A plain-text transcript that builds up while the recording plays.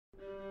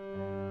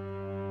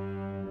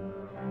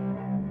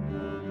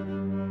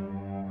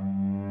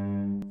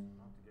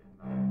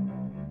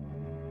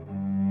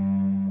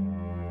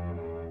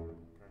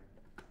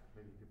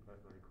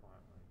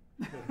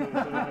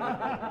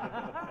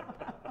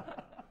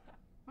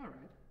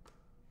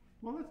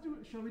Well, let's do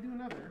it. Shall we do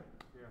another?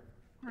 Yeah.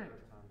 Great.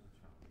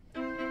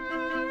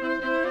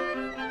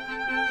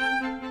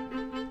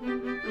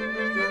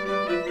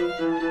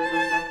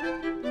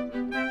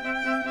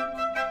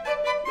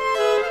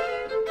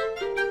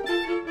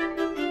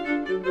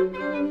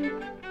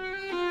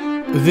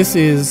 This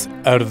is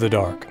Out of the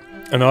Dark,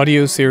 an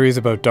audio series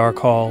about Darke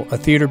Hall, a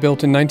theatre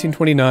built in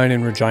 1929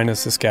 in Regina,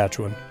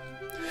 Saskatchewan.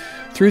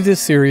 Through this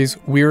series,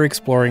 we're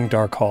exploring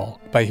Darke Hall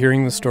by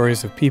hearing the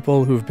stories of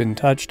people who've been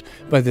touched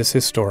by this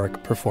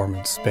historic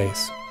performance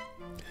space.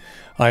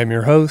 I am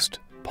your host,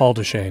 Paul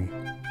Duchesne.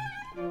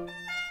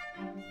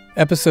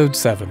 Episode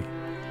 7,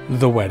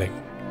 The Wedding.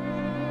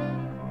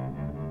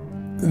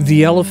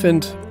 The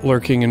elephant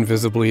lurking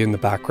invisibly in the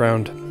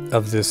background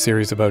of this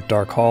series about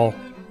Darke Hall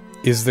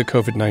is the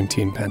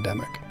COVID-19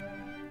 pandemic.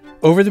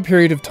 Over the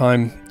period of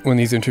time when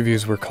these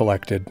interviews were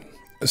collected,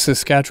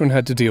 Saskatchewan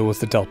had to deal with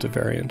the Delta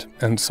variant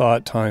and saw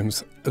at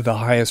times the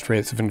highest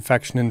rates of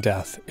infection and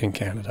death in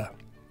Canada.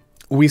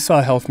 We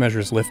saw health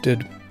measures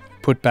lifted,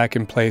 put back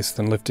in place,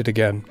 then lifted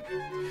again.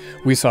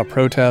 We saw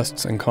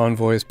protests and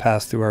convoys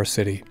pass through our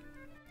city.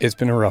 It's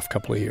been a rough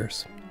couple of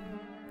years.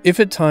 If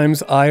at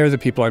times I or the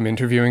people I'm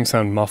interviewing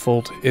sound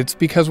muffled, it's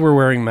because we're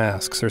wearing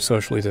masks or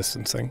socially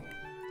distancing.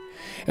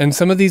 And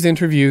some of these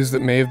interviews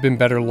that may have been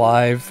better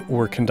live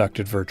were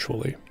conducted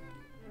virtually.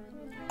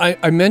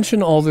 I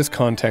mention all this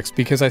context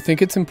because I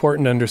think it's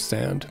important to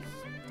understand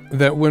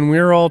that when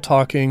we're all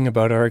talking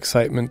about our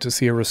excitement to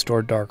see a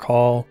restored Darke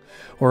Hall,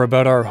 or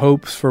about our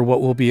hopes for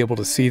what we'll be able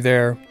to see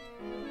there,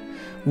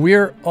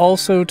 we're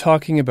also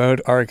talking about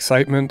our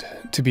excitement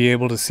to be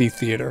able to see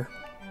theatre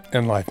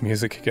and live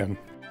music again.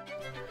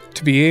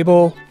 To be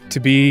able to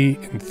be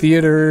in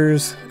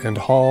theatres and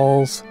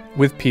halls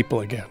with people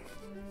again.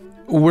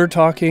 We're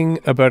talking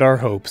about our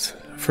hopes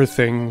for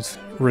things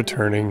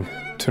returning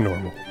to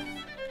normal.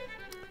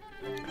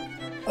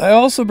 I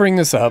also bring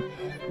this up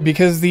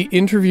because the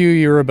interview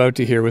you're about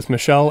to hear with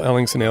Michelle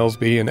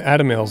Ellingson-Aylesby and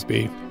Adam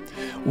Aylesby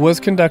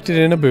was conducted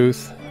in a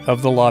booth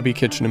of the Lobby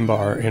Kitchen and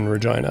Bar in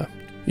Regina.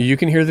 You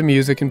can hear the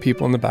music and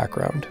people in the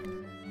background.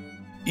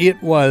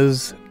 It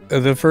was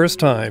the first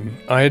time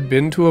I had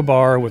been to a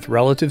bar with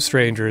relative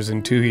strangers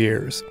in 2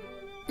 years.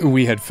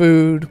 We had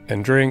food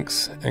and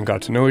drinks and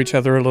got to know each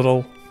other a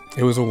little.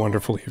 It was a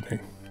wonderful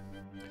evening.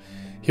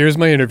 Here's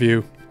my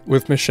interview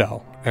with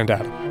Michelle and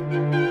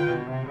Adam.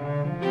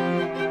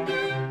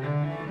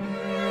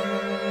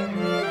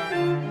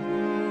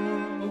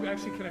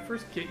 Can I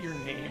first get your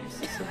names?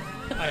 So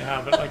I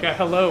have it. Like a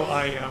hello,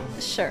 I am.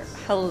 Sure.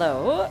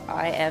 Hello,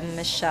 I am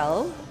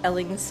Michelle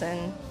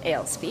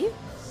Ellingson-Aylesby.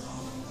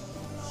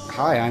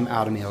 Hi, I'm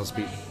Adam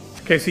Aylesby.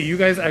 Okay, so you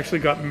guys actually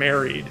got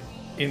married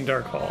in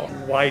Darke Hall.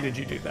 Why did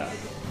you do that?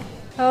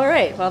 All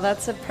right. Well,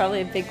 that's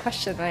probably a big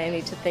question that I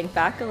need to think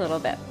back a little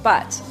bit.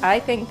 But I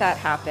think that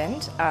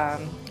happened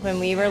when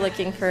we were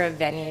looking for a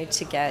venue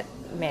to get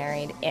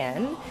married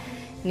in.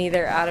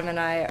 Neither Adam and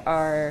I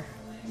are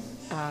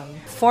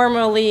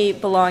formally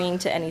belonging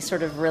to any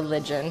sort of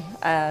religion,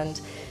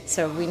 and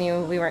so we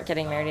knew we weren't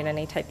getting married in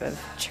any type of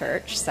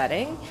church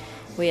setting.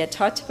 We had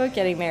talked about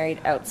getting married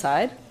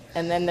outside,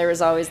 and then there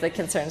was always the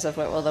concerns of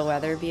what will the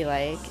weather be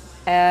like,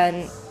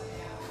 and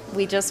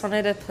we just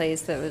wanted a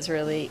place that was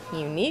really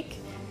unique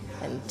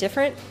and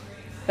different,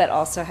 but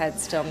also had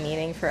still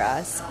meaning for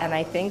us. And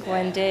I think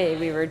one day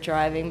we were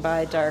driving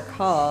by Darke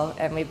Hall,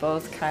 and we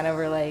both kind of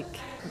were like,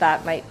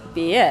 that might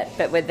be it,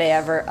 but would they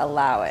ever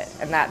allow it?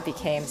 And that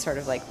became sort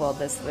of like, well,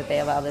 would they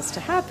allow this to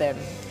happen?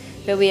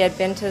 But we had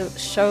been to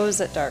shows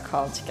at Darke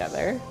Hall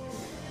together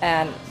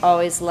and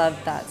always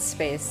loved that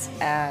space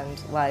and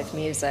live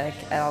music,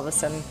 and all of a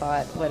sudden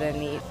thought, what a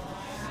neat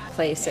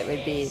place it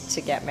would be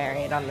to get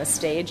married on the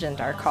stage in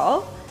Darke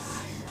Hall.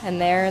 And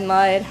therein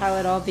lied how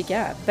it all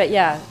began. But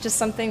yeah, just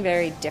something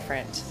very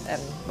different, and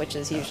which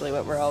is usually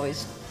what we're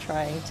always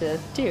trying to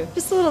do.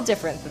 Just a little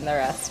different than the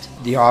rest.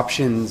 The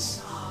options,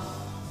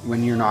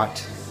 when you're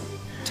not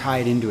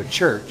tied into a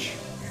church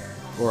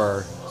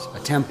or a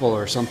temple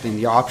or something,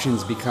 the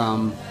options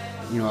become,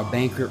 a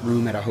banquet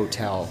room at a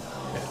hotel,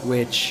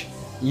 which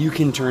you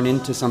can turn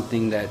into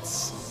something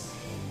that's,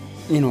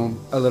 a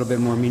little bit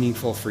more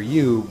meaningful for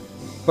you,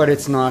 but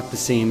it's not the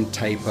same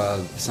type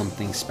of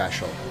something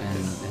special.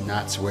 And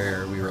that's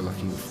where we were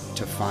looking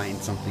to find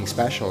something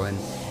special, and,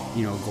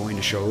 going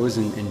to shows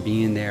and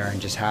being there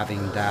and just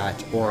having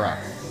that aura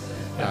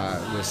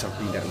was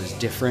something that was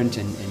different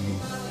and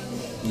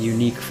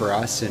unique for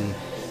us, and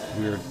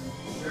we were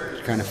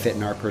kind of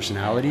fitting our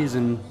personalities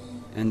and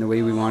the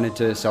way we wanted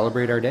to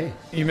celebrate our day.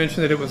 You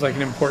mentioned that it was like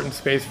an important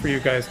space for you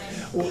guys.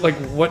 Like,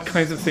 what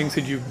kinds of things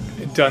had you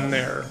done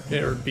there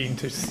or been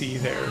to see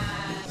there?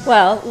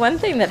 Well, one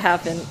thing that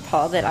happened,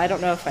 Paul, that I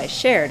don't know if I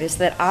shared, is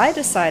that I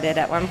decided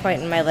at one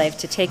point in my life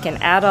to take an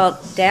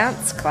adult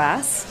dance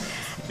class.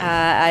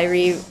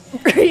 I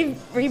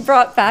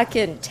brought back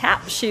in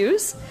tap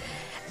shoes.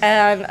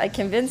 And I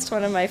convinced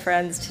one of my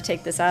friends to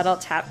take this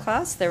adult tap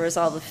class. There was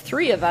all the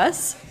three of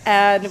us,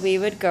 and we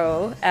would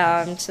go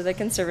to the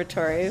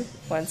conservatory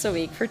once a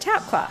week for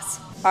tap class.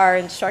 our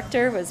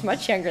instructor was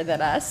much younger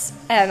than us,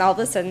 and all of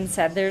a sudden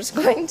said there's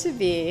going to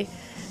be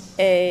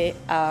a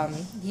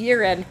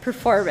year-end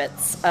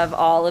performance of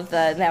all of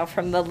the, now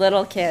from the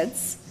little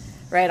kids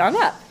right on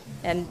up.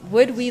 And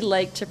would we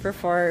like to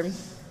perform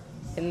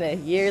in the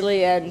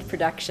yearly end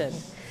production?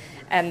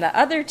 And the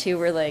other two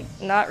were like,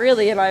 not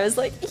really. And I was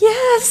like,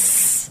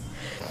 yes!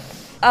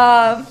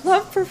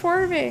 Love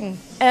performing.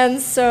 And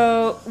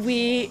so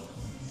we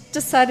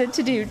decided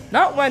to do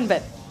not one,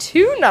 but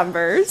 2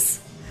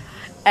 numbers.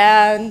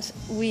 And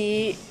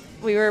we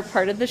were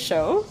part of the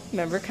show.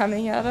 Remember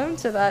coming, Adam,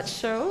 to that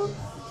show?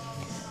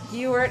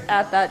 You weren't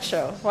at that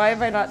show. Why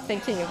am I not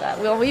thinking of that?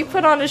 Well, we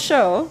put on a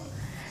show,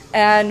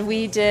 and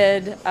we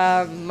did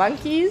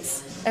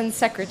monkeys and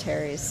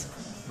secretaries.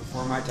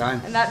 Before my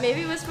time. And that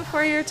maybe was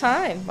before your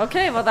time.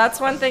 Okay, well, that's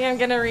one thing I'm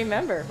going to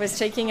remember, was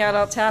taking out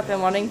El Tap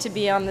and wanting to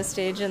be on the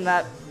stage in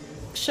that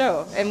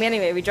show. And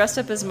anyway, we dressed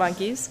up as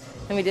monkeys,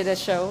 and we did a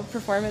show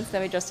performance,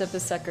 then we dressed up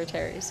as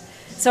secretaries.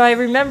 So I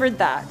remembered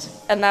that,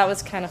 and that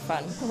was kind of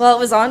fun. Well, it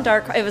was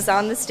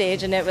on the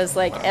stage, and it was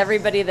like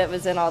everybody that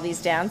was in all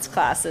these dance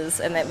classes,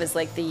 and it was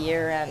like the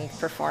year-end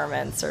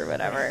performance or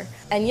whatever.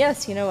 And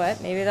yes, you know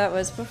what? Maybe that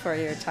was before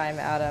your time,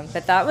 Adam.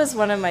 But that was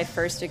one of my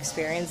first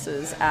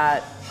experiences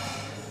at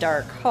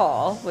Darke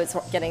Hall, was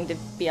getting to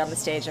be on the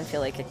stage and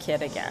feel like a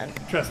kid again.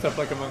 Dressed up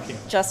like a monkey.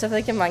 Dressed up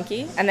like a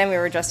monkey, and then we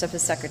were dressed up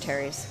as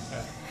secretaries.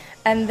 Yeah.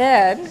 And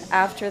then,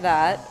 after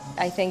that,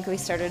 I think we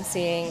started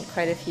seeing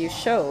quite a few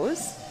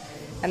shows.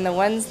 And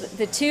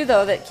the 2,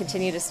 though, that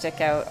continue to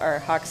stick out are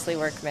Huxley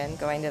Workman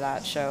going to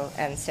that show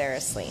and Sarah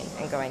Sleen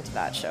and going to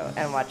that show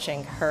and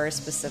watching her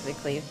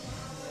specifically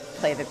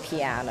play the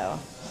piano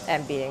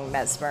and being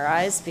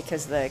mesmerized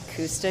because the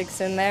acoustics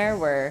in there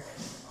were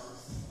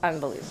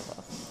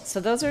unbelievable.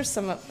 So those are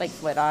some of, like,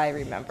 what I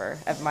remember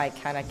of my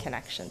kind of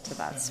connection to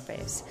that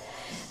space.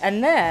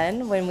 And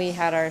then when we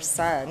had our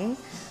son,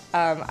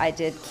 I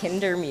did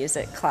kinder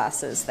music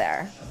classes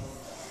there.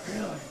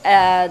 Really?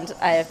 And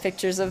I have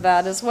pictures of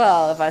that as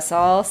well, of us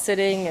all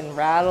sitting and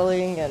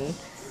rattling, and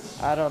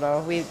I don't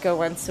know, we'd go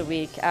once a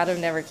week. Adam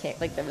never came,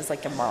 like that was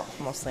like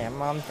mostly a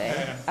mom thing.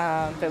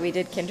 But we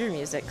did kinder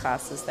music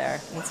classes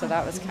there, and so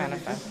that was kind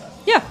of fun.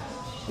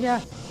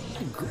 Yeah.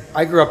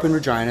 I grew up in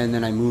Regina, and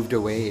then I moved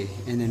away,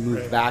 and then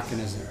moved back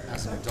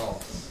as an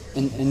adult.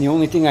 And the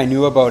only thing I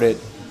knew about it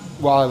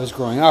while I was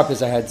growing up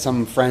is I had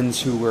some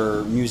friends who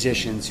were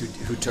musicians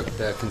who took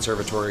the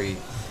conservatory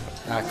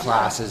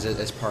classes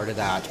as part of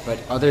that. But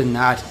other than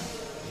that,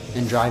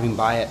 and driving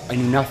by it, I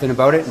knew nothing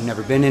about it,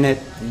 never been in it,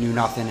 knew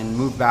nothing, and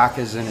moved back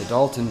as an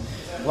adult. And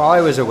while I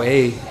was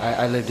away,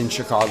 I lived in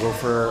Chicago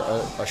for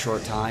a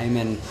short time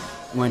and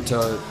went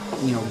to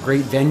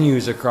great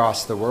venues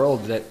across the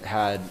world that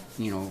had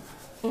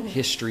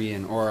history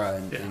and aura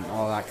and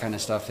all that kind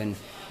of stuff. And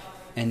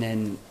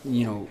then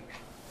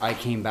I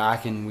came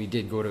back and we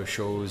did go to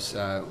shows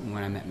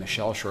when I met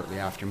Michelle shortly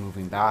after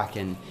moving back,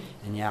 and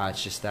yeah,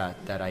 it's just that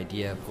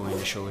idea of going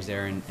to shows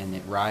there, and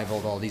it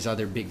rivaled all these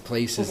other big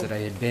places that I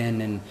had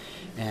been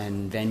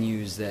and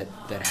venues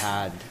that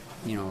had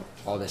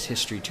all this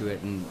history to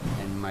it, and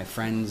my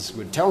friends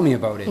would tell me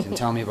about it and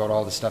tell me about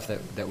all the stuff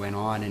that went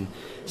on, and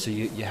so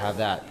you have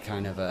that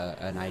kind of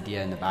an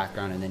idea in the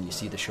background, and then you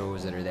see the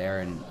shows that are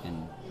there, and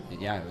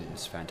yeah, it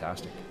was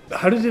fantastic.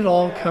 How did it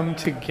all come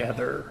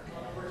together,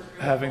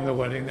 having the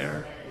wedding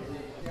there?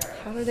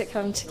 How did it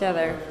come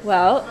together?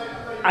 Well,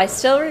 I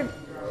still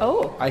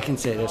I can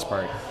say this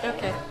part.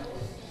 Okay.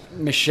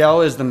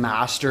 Michelle is the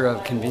master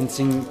of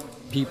convincing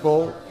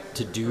people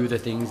to do the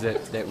things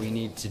that we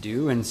need to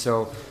do, and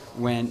so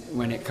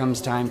when it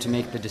comes time to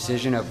make the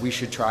decision of we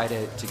should try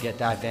to get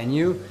that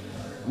venue,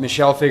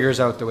 Michelle figures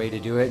out the way to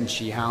do it, and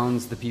she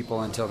hounds the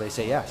people until they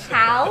say yes.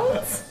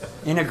 Hounds?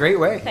 In a great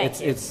way. Thank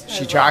you.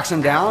 She tracks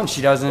them down.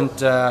 She doesn't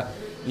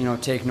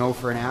take no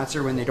for an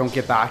answer when they don't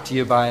get back to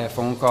you by a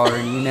phone call or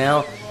an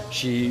email.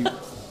 She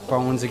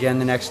phones again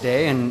the next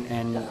day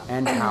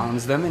and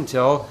hounds them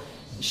until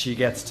she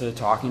gets to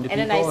talking to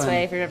people. In a nice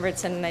way. Remember,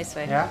 it's in a nice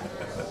way. Yeah.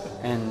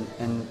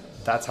 And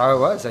that's how it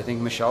was. I think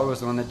Michelle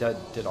was the one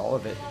that did all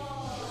of it.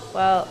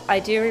 Well, I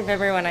do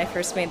remember when I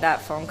first made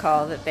that phone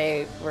call that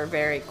they were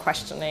very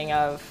questioning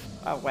of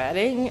a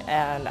wedding,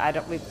 and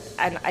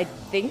I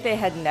think they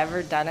had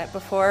never done it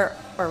before,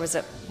 or was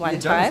it one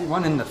time?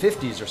 One in the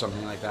 50s or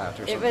something like that,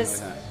 or something like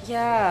that.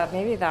 Yeah,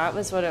 maybe that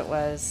was what it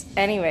was.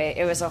 Anyway,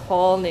 it was a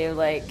whole new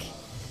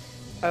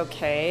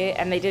okay,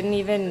 and they didn't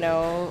even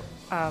know,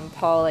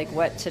 Paul,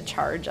 what to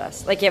charge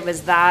us. It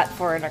was that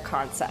foreign a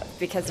concept,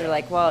 because they're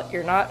like, well,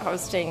 you're not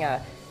hosting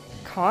a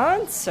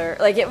concert.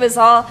 It was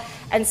all,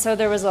 and so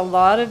there was a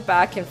lot of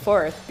back and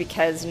forth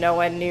because no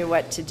one knew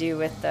what to do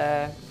with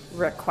the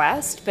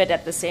request, but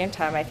at the same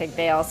time, I think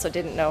they also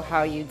didn't know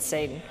how you'd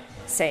say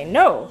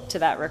no to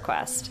that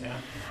request.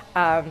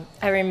 Yeah.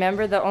 I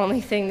remember the only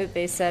thing that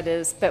they said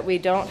is, but we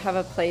don't have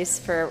a place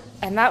for,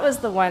 and that was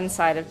the one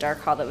side of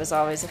Darke Hall that was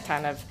always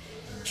kind of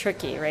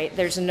tricky, right?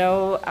 There's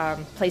no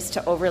place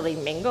to overly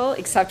mingle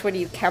except when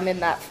you come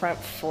in that front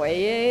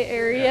foyer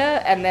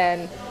area, and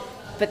then,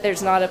 but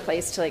there's not a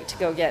place to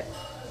go get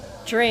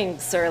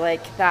drinks or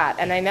like that.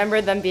 And I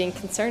remember them being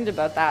concerned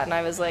about that, and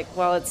I was like,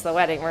 well, it's the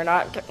wedding. We're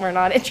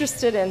not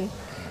interested in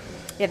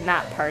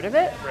that part of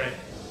it. Right.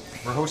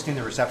 We're hosting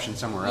the reception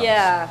somewhere else.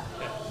 Yeah.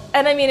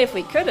 And I mean, if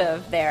we could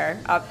have there,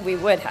 we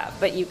would have,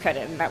 but you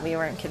couldn't, that we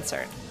weren't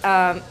concerned.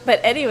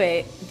 But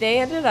anyway, they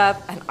ended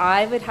up, and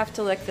I would have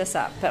to look this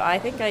up, but I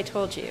think I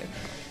told you,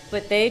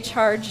 what they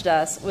charged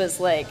us was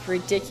like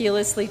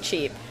ridiculously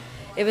cheap.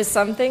 It was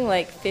something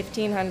like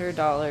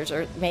 $1,500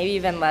 or maybe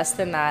even less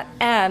than that.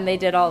 And they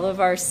did all of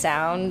our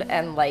sound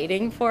and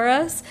lighting for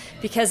us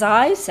because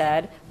I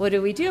said, what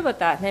do we do about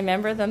that? And I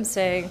remember them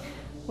saying,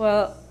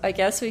 well, I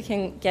guess we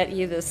can get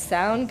you this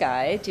sound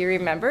guy. Do you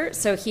remember?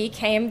 So he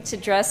came to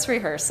dress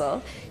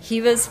rehearsal. He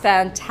was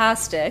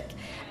fantastic.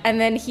 And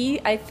then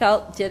I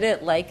felt, did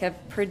it like a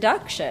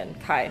production,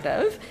 kind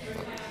of.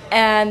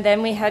 And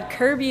then we had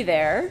Kirby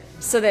there.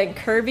 So then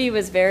Kirby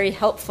was very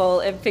helpful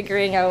in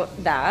figuring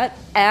out that,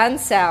 and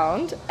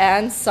sound,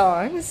 and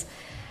songs.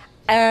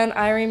 And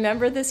I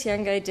remember this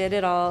young guy did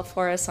it all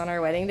for us on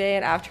our wedding day,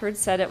 and afterwards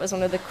said it was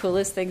one of the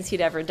coolest things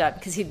he'd ever done,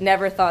 because he'd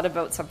never thought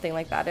about something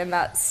like that in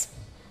that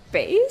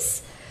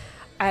space.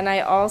 And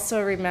I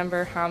also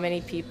remember how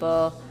many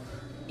people,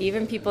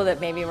 even people that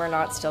maybe we're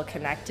not still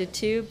connected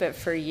to, but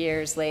for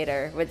years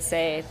later, would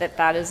say that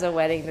that is a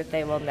wedding that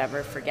they will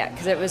never forget,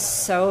 because it was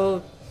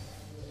so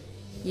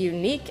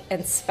unique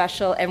and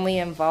special, and we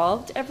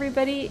involved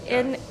everybody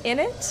in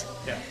it.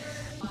 Yeah.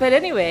 But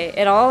anyway,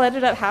 it all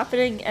ended up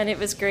happening, and it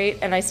was great,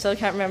 and I still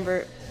can't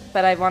remember,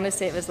 but I want to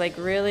say it was like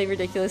really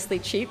ridiculously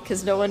cheap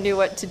because no one knew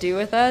what to do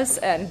with us,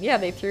 and yeah,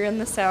 they threw in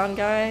the sound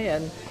guy,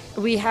 and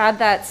we had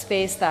that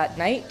space that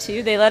night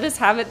too. They let us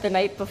have it the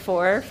night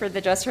before for the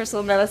dress rehearsal,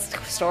 and let us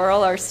store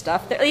all our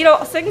stuff there. You know,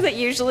 things that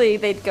usually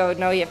they'd go,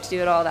 no, you have to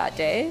do it all that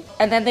day.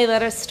 And then they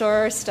let us store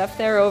our stuff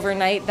there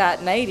overnight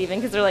that night even,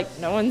 because they're like,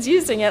 no one's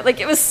using it. Like,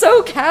 it was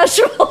so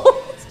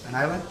casual. And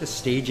I like the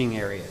staging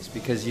areas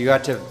because you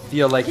got to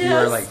feel like Yes. you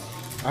were like,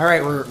 all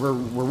right, we're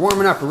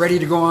warming up, we're ready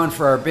to go on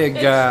for our big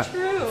You're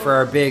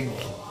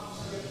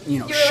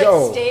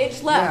show. like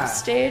stage left, Yeah.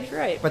 stage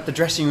right. But the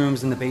dressing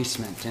room's in the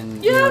basement,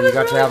 and Yeah, it you was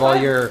got to really have all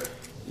fun. your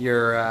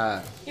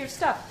Your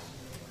stuff.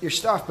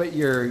 but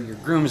your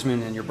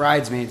groomsmen and your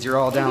bridesmaids, you're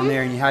all down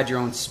there, and you had your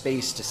own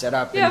space to set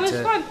up Yeah, and it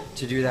was fun.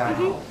 to do that.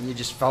 And you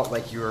just felt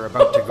like you were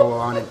about to go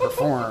on and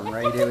perform,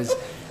 right? It was,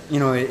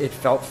 it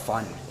felt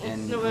fun,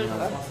 and It was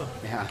fun. Awesome.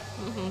 yeah,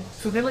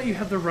 So they let you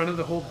have the run of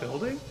the whole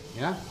building?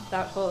 yeah.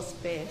 That whole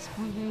space.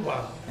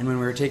 Wow. And when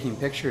we were taking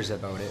pictures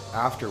about it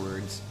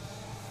afterwards,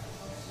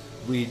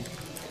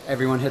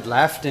 everyone had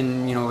left,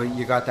 and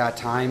you got that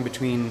time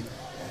between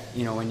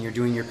when you're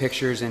doing your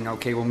pictures and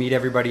okay, we'll meet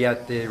everybody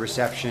at the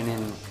reception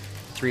in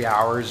 3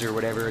 hours or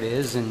whatever it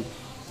is, and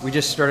we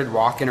just started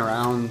walking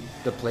around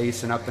the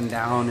place and up and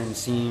down and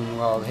seeing,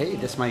 well, hey,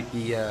 this might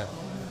be a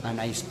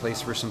nice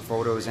place for some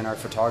photos. And our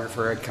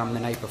photographer had come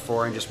the night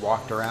before and just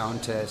walked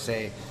around to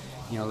say,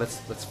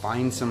 let's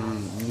find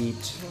some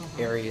neat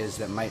areas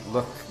that might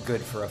look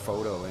good for a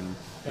photo, and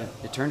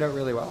it turned out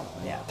really well.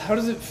 Yeah. How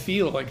does it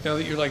feel like now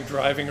that you're like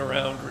driving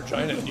around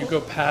Regina and you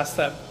go past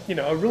that,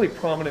 a really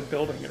prominent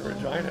building in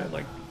Regina?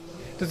 Like,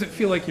 does it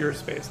feel like your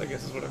space, I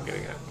guess is what I'm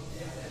getting at?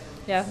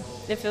 Yeah,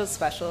 it feels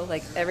special.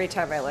 Like, every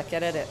time I look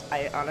at it,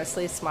 I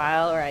honestly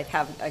smile, or I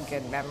have a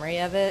good memory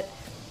of it.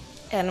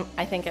 And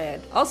I think I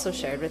had also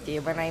shared with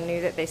you when I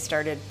knew that they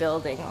started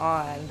building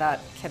on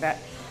that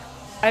connect.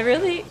 I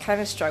really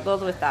kind of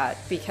struggled with that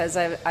because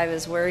I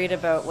was worried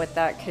about what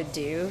that could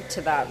do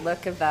to that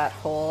look of that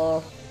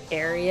whole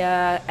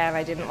area, and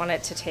I didn't want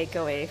it to take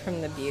away from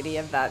the beauty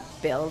of that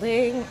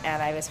building.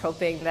 And I was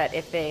hoping that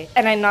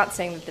and I'm not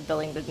saying that the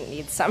building didn't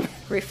need some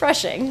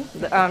refreshing,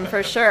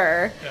 for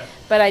sure,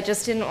 but I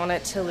just didn't want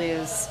it to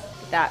lose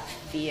that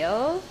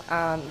feel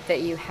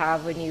that you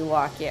have when you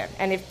walk in.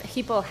 And if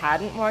people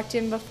hadn't walked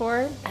in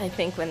before, I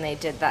think when they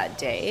did that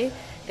day,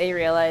 they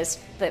realized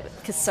that,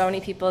 because so many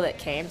people that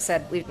came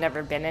said, we've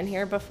never been in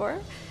here before.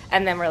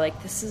 And then we're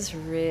like, this is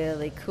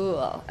really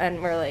cool.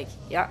 And we're like,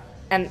 yeah.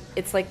 And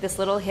it's like this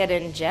little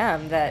hidden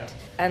gem that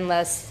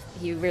unless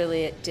you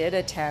really did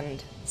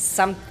attend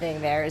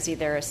something there as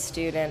either a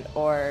student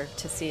or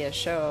to see a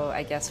show,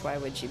 I guess why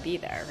would you be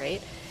there,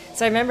 right?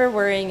 So I remember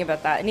worrying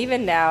about that. And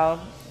even now,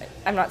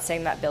 I'm not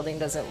saying that building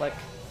doesn't look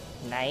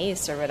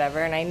nice or whatever.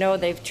 And I know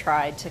they've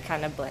tried to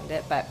kind of blend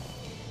it, but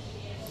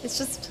it's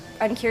just,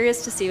 I'm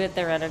curious to see what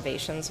the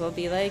renovations will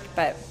be like.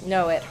 But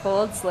no, it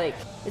holds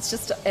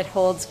it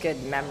holds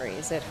good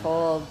memories. It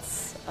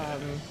holds,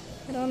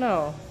 I don't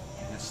know.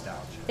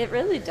 Nostalgia. It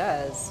really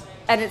does.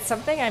 And it's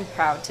something I'm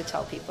proud to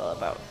tell people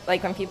about.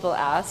 Like, when people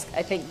ask,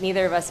 I think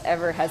neither of us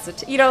ever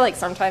hesitate. Like,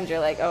 sometimes you're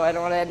like, oh, I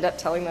don't want to end up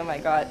telling them I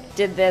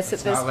did this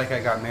It's at this. not like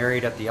I got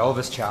married at the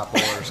Elvis Chapel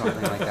or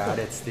something like that.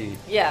 It's the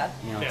Yeah,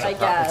 I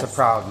guess. it's a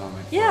proud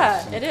moment. for Yeah,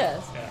 us. And- it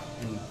is.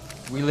 And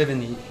we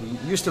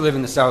used to live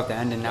in the South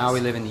End, and now we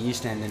live in the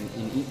East End, and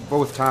in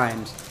both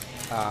times.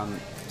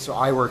 So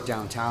I work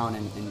downtown,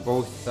 and in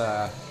both,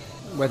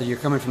 whether you're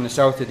coming from the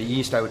South or the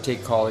East, I would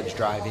take College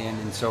Drive in,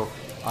 and so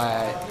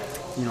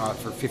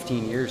for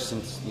 15 years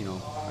since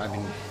I've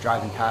been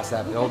driving past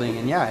that building,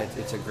 and yeah,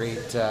 it's a great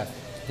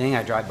thing.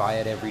 I drive by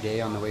it every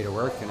day on the way to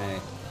work, and I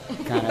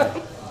kind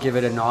of give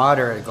it a nod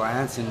or a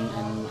glance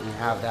and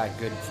have that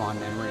good fond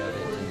memory of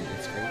it, and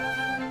it's great.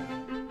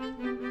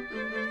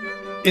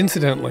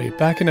 Incidentally,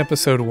 back in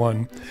episode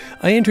 1,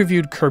 I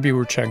interviewed Kirby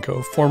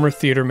Wurchenko, former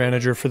theater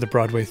manager for the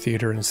Broadway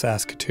Theater in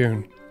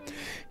Saskatoon.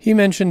 He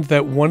mentioned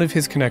that one of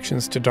his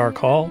connections to Darke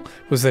Hall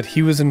was that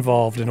he was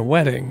involved in a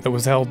wedding that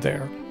was held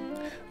there.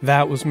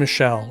 That was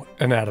Michelle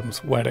and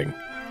Adam's wedding.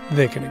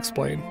 They can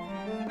explain.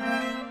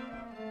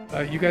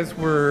 You guys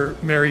were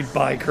married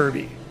by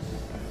Kirby.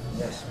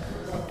 Yes.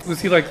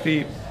 Was he like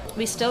the...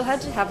 We still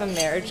had to have a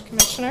marriage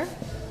commissioner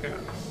Yeah.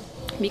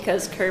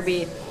 because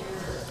Kirby,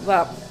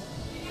 well,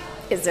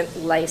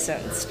 isn't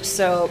licensed.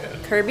 So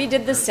Kirby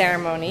did the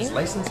ceremony. His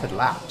license had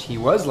lapsed. He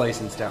was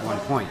licensed at one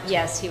point.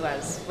 Yes, he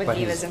was, when But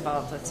he he's- was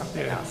involved with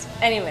something Yeah. else.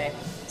 Anyway,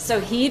 so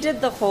he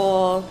did the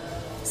whole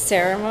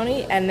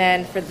ceremony, and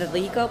then for the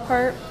legal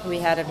part, we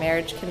had a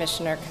marriage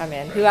commissioner come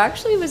in, who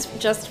actually was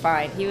just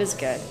fine. He was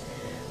good.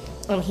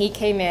 And he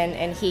came in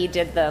and he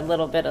did the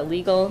little bit of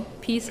legal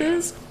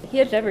pieces. He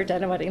had never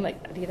done a wedding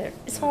like that either.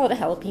 It's called a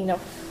jalapeno.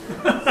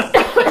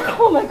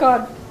 Oh my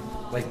god.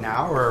 Like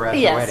now or at the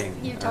Yes, wedding?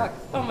 you talk.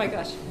 Oh my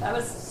gosh, that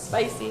was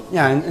spicy.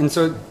 Yeah, and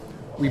so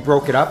we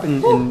broke it up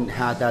and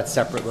had that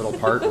separate little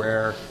part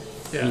where,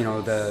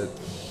 Yeah. the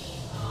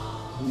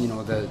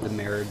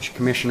marriage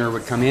commissioner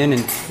would come in,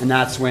 and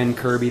that's when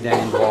Kirby then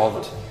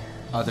involved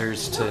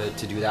others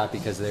to do that,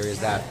 because there is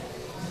that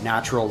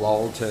natural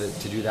lull to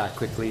do that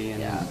quickly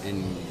and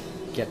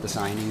get the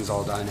signings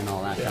all done and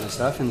all that kind of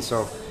stuff. And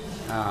so,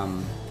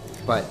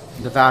 but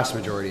the vast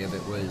majority of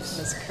it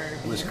was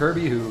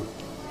Kirby, who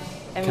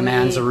And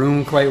commands a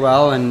room quite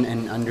well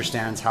and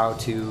understands how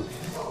to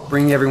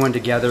bring everyone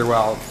together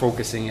while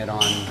focusing it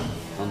on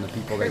the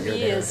people that you're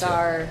Kirby there is to.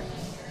 our...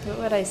 What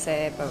would I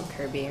say about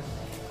Kirby?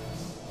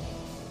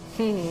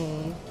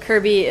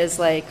 Kirby is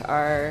like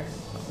our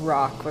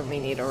rock when we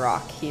need a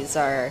rock. He's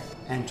our...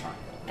 And Tanya.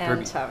 And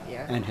Kirby.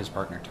 Tanya. And his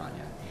partner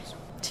Tanya.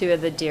 Two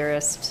of the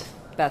dearest,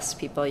 best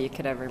people you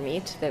could ever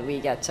meet that we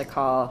get to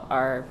call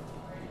our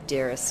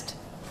dearest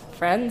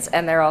friends.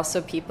 And they're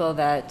also people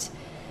that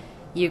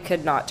you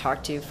could not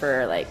talk to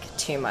for like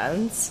 2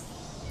 months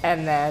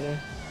and then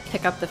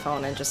pick up the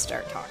phone and just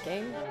start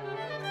talking.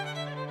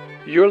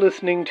 You're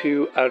listening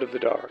to Out of the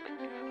Dark,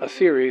 a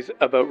series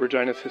about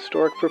Regina's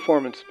historic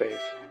performance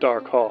space,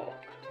 Darke Hall,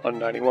 on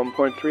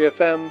 91.3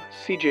 FM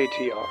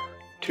CJTR,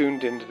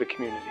 tuned into the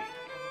community.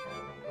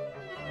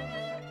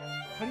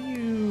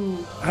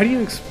 How do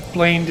you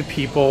explain to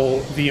people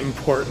the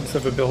importance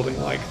of a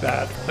building like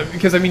that?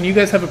 Because, I mean, you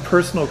guys have a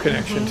personal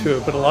connection to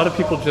it, but a lot of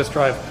people just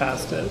drive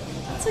past it.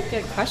 That's a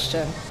good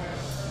question.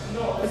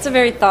 That's a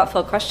very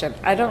thoughtful question.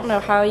 I don't know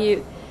how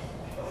you...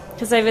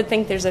 Because I would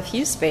think there's a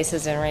few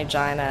spaces in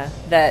Regina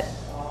that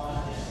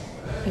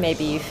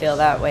maybe you feel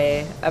that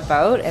way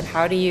about, and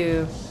how do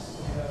you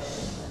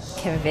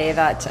convey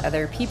that to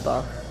other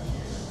people?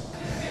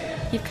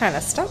 You've kind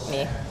of stumped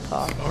me,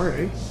 Paul. All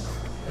right.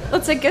 Well,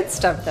 it's a good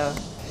stump, though.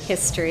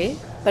 History,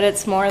 but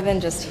it's more than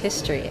just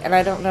history, and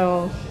I don't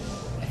know...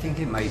 I think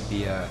it might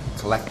be a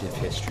collective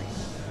history,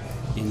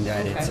 in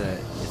that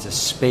it's a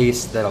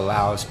space that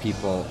allows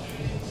people...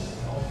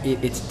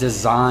 It's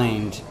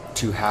designed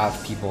to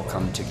have people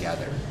come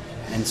together.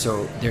 And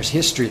so there's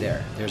history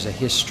there. There's a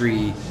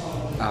history...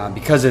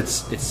 because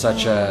it's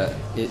such a...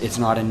 It's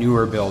not a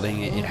newer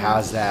building, it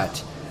has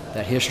that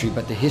history,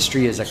 but the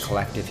history is a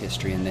collective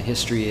history, and the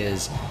history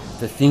is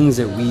the things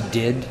that we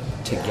did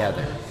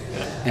together.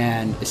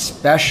 And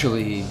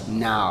especially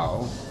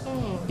now,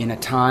 in a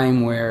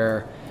time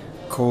where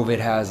COVID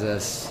has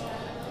us,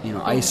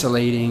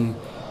 isolating,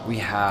 we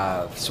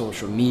have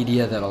social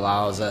media that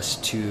allows us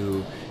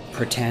to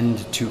pretend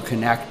to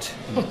connect,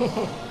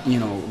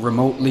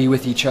 remotely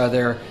with each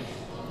other.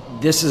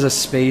 This is a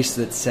space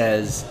that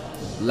says,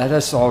 let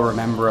us all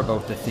remember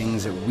about the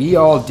things that we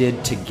all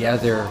did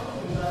together,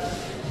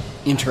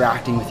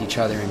 interacting with each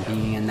other and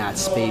being in that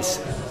space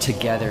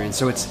together. And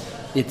so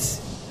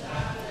it's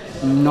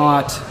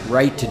not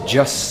right to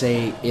just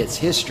say it's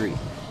history.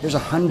 There's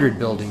 100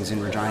 buildings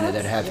in Regina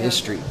that have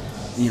history.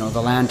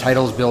 The land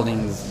titles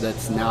building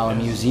that's now a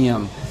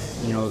museum,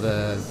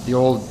 the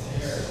old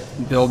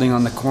building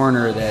on the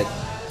corner that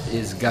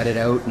is gutted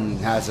out and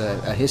has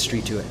a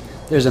history to it.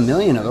 There's a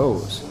million of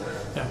those.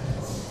 Yeah.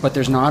 But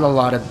there's not a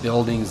lot of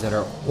buildings that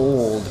are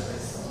old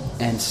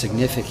and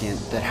significant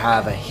that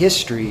have a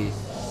history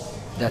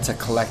that's a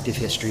collective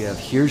history of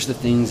here's the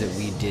things that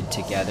we did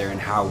together and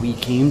how we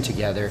came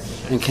together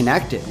and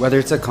connected, whether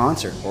it's a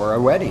concert or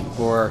a wedding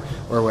or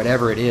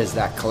whatever it is.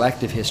 That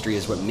collective history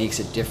is what makes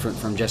it different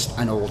from just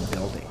an old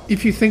building.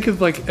 If you think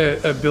of like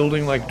a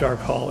building like Darke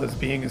Hall as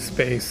being a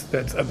space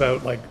that's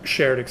about like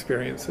shared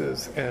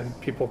experiences and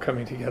people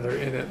coming together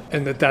in it,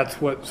 and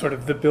that's what sort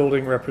of the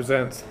building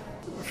represents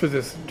for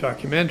this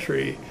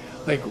documentary,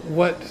 like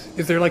what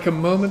is there like a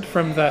moment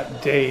from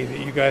that day that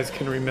you guys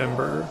can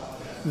remember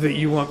that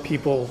you want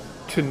people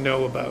to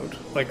know about,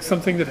 like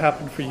something that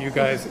happened for you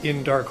guys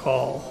in Darke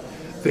Hall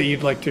that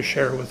you'd like to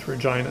share with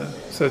Regina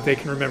so that they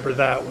can remember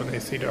that when they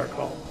see Darke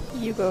Hall?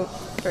 You go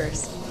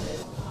first.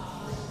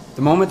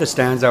 The moment that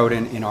stands out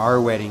in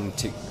our wedding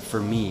for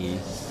me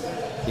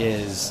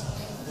is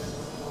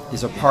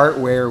a part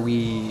where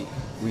we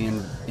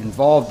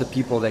involved the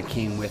people that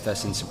came with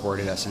us and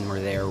supported us and were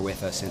there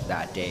with us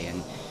that day,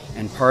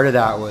 and part of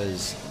that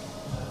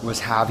was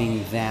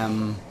having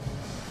them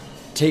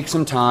take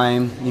some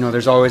time. You know,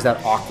 there's always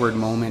that awkward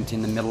moment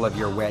in the middle of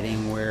your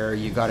wedding where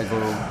you got to go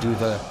do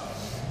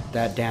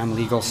that damn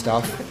legal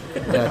stuff,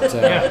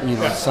 that you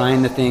know,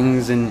 sign the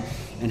things and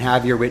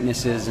have your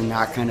witnesses and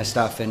that kind of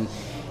stuff, and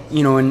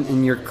you know,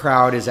 and your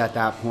crowd is at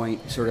that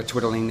point sort of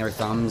twiddling their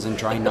thumbs and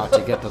trying not to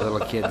get the little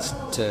kids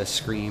to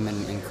scream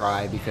and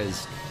cry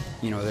because,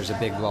 you know, there's a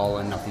big lull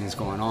and nothing's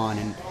going on.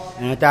 And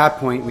at that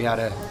point, we had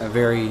a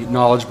very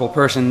knowledgeable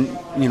person,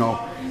 you know,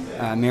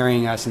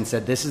 marrying us and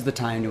said, this is the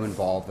time to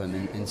involve them.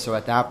 And so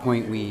at that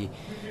point, we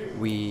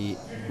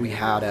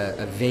had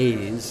a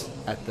vase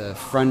at the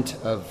front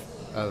of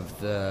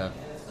the,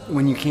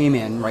 when you came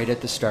in, right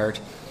at the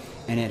start,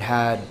 and it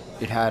had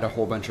a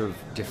whole bunch of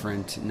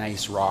different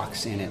nice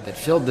rocks in it that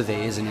filled the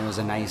vase, and it was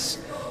a nice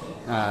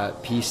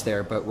piece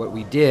there. But what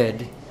we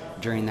did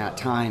during that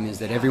time is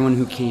that everyone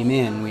who came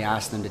in, we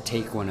asked them to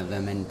take one of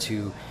them and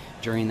to,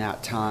 during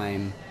that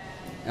time,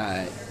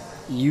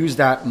 use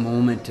that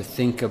moment to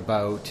think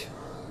about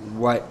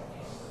what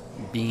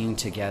being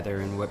together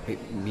and what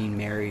being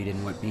married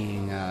and what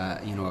being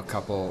you know, a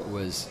couple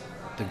was,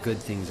 the good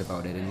things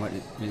about it and what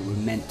it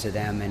meant to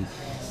them, and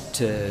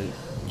to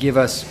give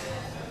us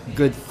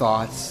good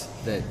thoughts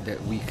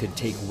that we could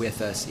take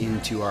with us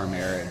into our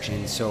marriage.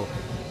 And so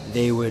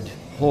they would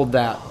hold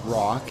that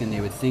rock and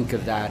they would think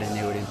of that and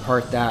they would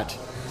impart that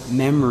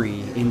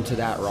memory into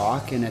that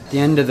rock, and at the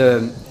end of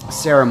the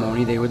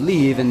ceremony they would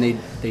leave and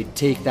they'd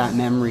take that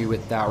memory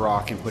with that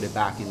rock and put it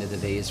back into the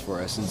vase for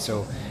us. And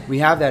so we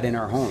have that in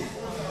our home,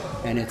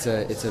 and it's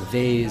a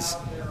vase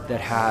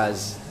that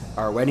has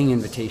our wedding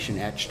invitation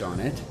etched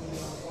on it,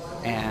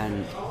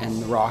 and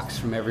the rocks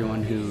from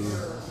everyone who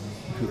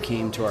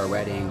came to our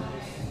wedding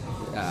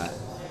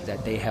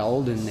that they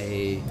held, and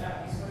they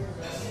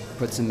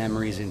put some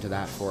memories into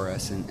that for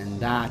us, and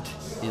that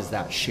is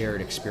that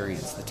shared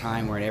experience, the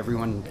time where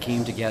everyone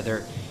came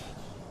together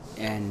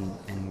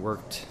and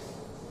worked,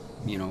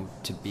 you know,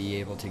 to be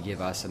able to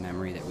give us a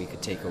memory that we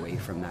could take away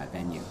from that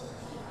venue.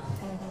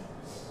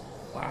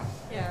 Mm-hmm. Wow.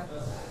 Yeah.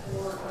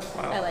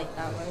 Wow. I like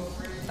that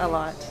one a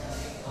lot.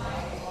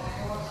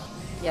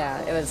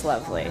 Yeah, it was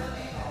lovely.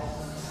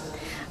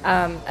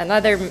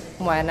 Another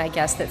one, I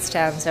guess, that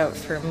stands out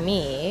for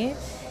me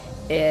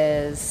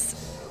is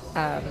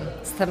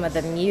some of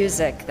the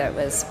music that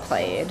was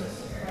played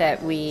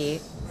that we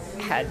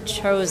had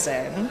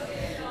chosen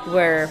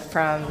were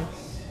from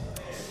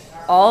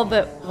all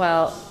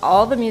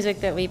the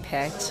music that we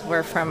picked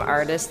were from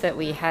artists that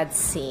we had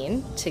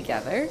seen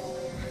together.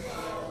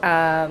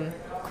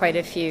 Quite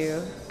a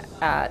few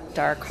at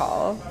Darke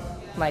Hall.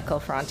 Michael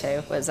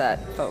Fronte was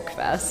at Folk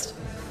Fest.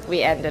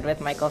 We ended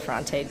with Michael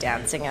Fronte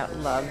dancing out.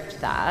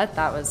 Loved that.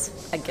 That was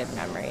a good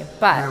memory.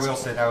 But and I will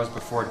say that was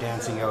before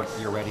Dancing Out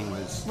Your Wedding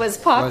was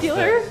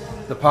popular.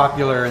 Was the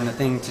popular and the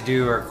thing to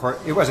do, or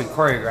it wasn't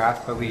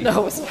choreographed, but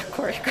No, it was not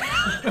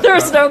choreographed. There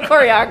was no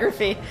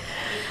choreography.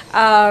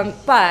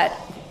 But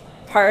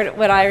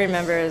what I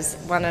remember is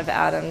one of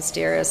Adam's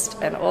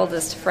dearest and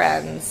oldest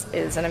friends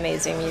is an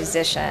amazing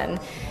musician,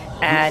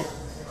 and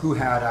who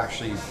had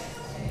actually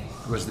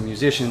was the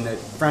musician, that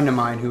friend of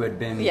mine who had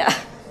been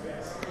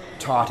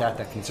taught at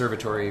the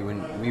conservatory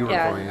when we were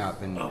growing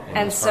up,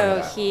 and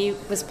so he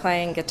was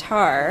playing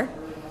guitar,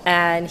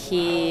 and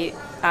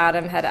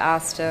Adam had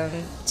asked him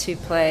to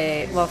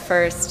play, well,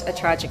 first a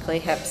Tragically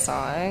Hip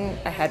song,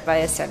 Ahead by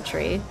a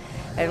Century,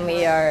 and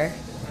we are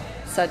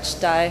such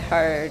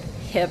die-hard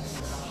hip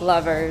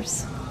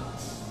lovers.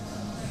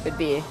 Would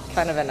be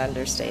kind of an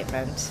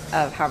understatement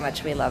of how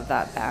much we love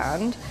that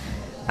band.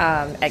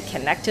 I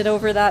connected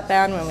over that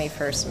band when we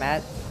first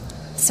met.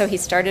 So he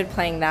started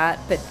playing that,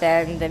 but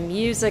then the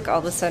music all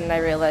of a sudden I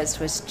realized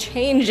was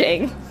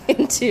changing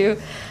into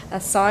a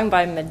song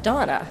by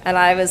Madonna. And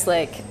I was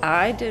like,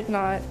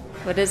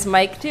 what is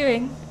Mike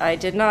doing? I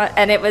did not.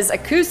 And it was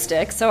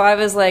acoustic, so I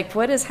was like,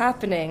 what is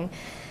happening?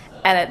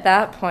 And at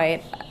that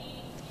point,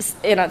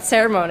 in a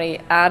ceremony,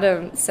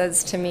 Adam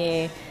says to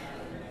me,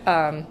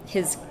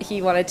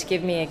 he wanted to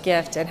give me a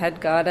gift and had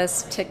got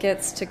us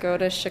tickets to go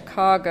to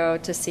Chicago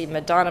to see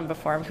Madonna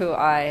perform, who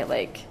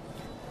I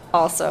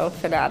also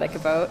fanatic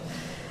about,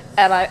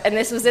 and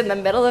this was in the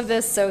middle of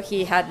this, so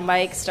he had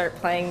Mike start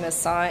playing this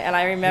song, and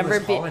I remember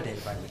Holiday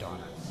by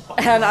Madonna.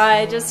 And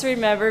I just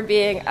remember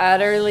being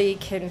utterly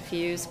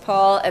confused,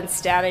 Paul, and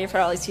standing in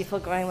front of all these people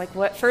going like,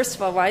 what? First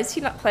of all, why is he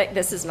not playing?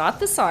 This is not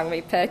the song we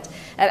picked.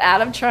 And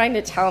Adam trying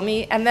to tell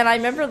me, and then I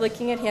remember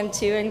looking at him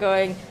too and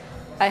going,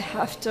 I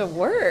have to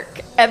work.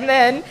 And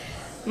then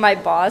my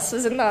boss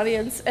was in the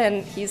audience,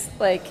 and he's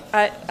like,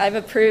 I've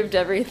approved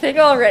everything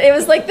already. It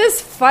was like this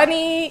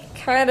funny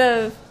kind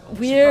of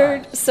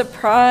weird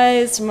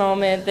surprised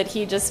moment that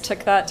he just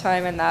took that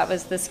time, and that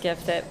was this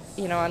gift that,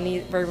 you know,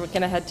 we're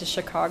going to head to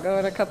Chicago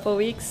in a couple of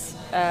weeks,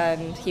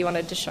 and he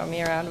wanted to show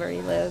me around where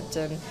he lived,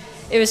 and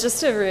it was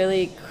just a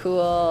really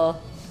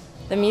cool.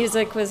 The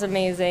music was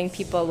amazing.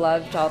 People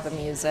loved all the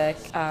music.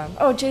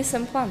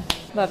 Jason Plum.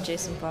 Loved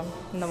Jason Plum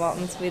in the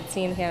Waltons. We'd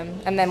seen him.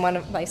 And then one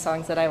of my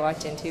songs that I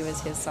walked into was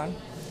his song.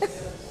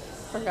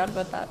 Forgot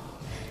about that.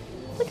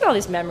 Look at all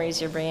these memories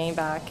you're bringing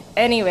back.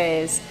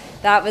 Anyways,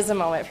 that was a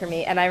moment for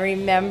me. And I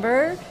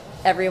remember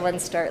everyone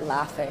start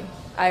laughing.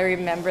 I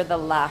remember the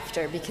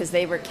laughter because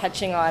they were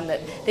catching on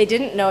that they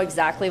didn't know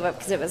exactly what,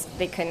 because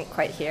they couldn't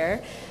quite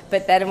hear.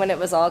 But then when it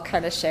was all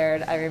kind of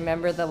shared, I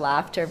remember the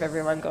laughter of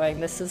everyone going,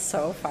 this is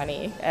so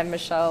funny. And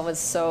Michelle was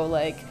so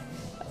like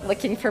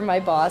looking for my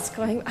boss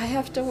going, I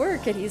have to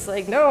work. And he's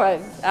like, no,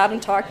 Adam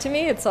talked to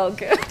me. It's all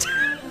good.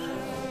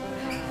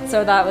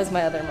 So that was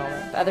my other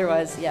moment.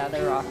 Otherwise, yeah,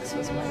 the Rocks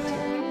was mine too.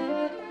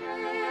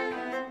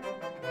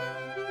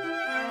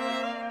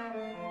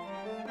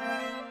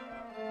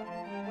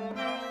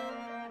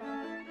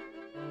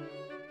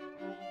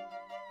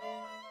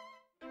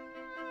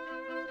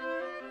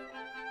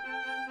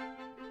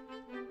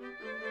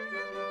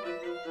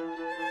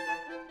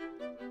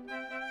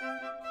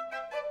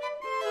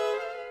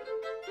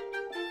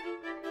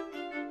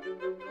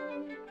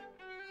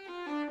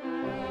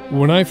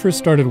 When I first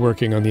started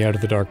working on the Out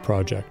of the Dark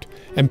project,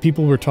 and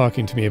people were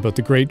talking to me about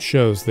the great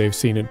shows they've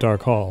seen at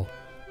Darke Hall,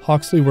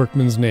 Hawksley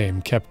Workman's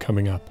name kept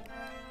coming up.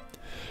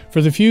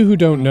 For the few who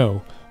don't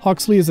know,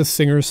 Hawksley is a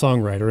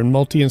singer-songwriter and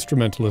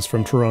multi-instrumentalist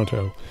from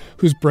Toronto,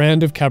 whose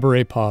brand of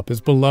cabaret pop is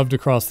beloved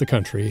across the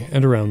country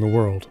and around the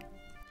world.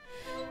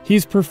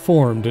 He's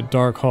performed at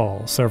Darke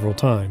Hall several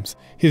times,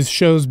 his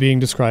shows being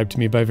described to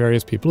me by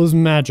various people as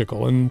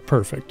magical and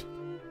perfect.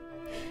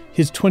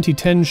 His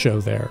 2010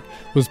 show there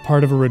was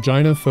part of a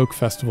Regina Folk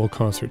Festival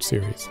concert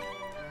series.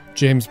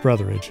 James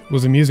Brotheridge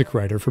was a music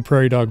writer for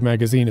Prairie Dog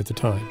magazine at the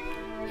time,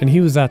 and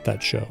he was at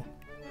that show.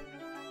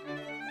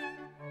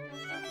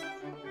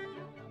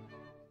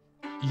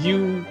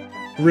 You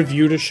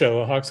reviewed a show,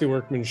 a Hawksley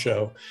Workman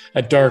show,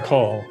 at Darke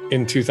Hall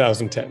in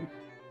 2010.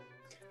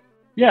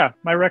 Yeah,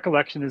 my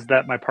recollection is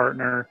that my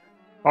partner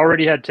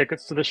already had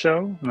tickets to the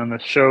show, and then the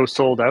show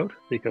sold out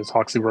because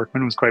Hawksley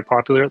Workman was quite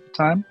popular at the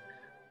time.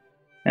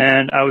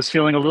 And I was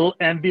feeling a little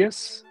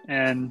envious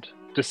and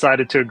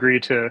decided to agree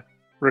to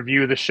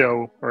review the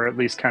show, or at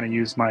least kind of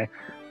use my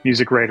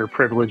music writer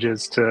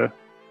privileges to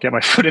get my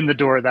foot in the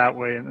door that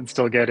way and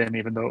still get in,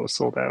 even though it was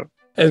sold out.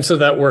 And so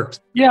that worked.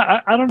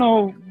 Yeah, I don't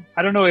know.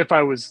 I don't know if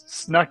I was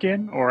snuck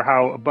in or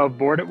how above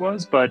board it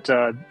was, but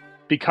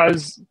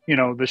because, you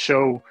know, the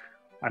show,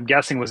 I'm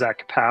guessing, was at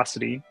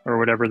capacity or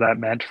whatever that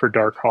meant for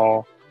Darke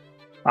Hall,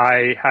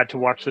 I had to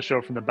watch the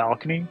show from the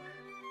balcony.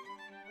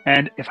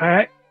 And if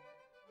I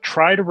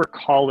try to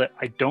recall it,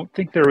 I don't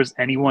think there was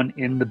anyone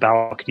in the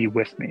balcony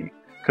with me,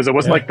 because it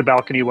wasn't like the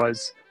balcony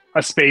was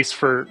a space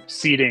for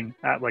seating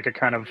at like a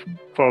kind of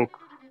folk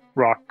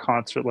rock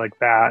concert like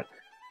that.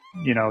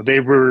 You know, they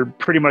were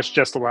pretty much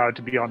just allowed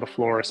to be on the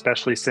floor,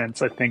 especially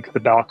since I think the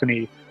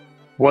balcony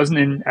wasn't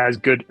in as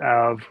good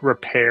of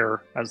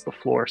repair as the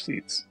floor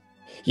seats.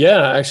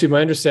 Yeah, actually, my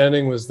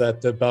understanding was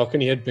that the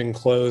balcony had been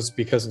closed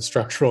because of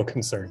structural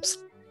concerns.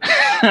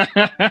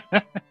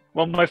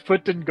 Well, my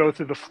foot didn't go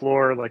through the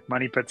floor like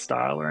Money Pit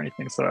style or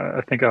anything, so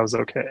I think I was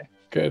okay.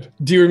 Good.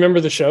 Do you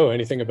remember the show?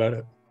 Anything about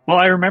it? Well,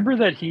 I remember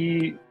that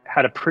he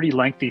had a pretty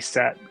lengthy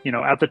set. You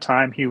know, at the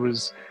time he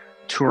was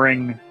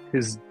touring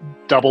his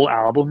double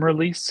album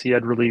release. He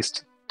had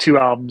released 2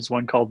 albums,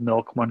 one called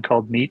Milk, one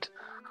called Meat,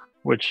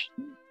 which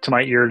to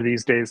my ear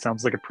these days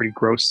sounds like a pretty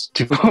gross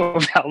duo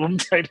of album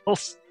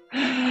titles.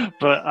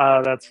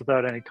 But that's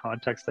without any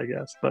context, I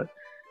guess. But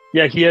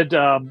yeah, he had,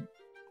 and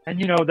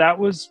you know, that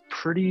was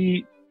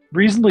pretty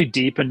reasonably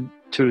deep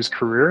into his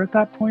career at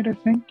that point, I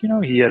think. You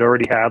know, he had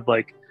already had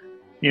like,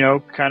 you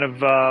know, kind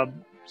of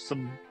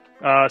some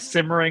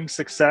simmering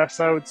success,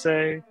 I would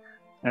say.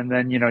 And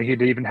then, you know,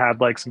 he'd even had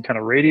like some kind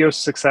of radio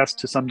success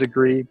to some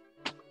degree.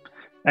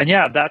 And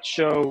yeah, that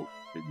show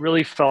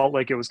really felt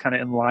like it was kind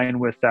of in line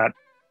with that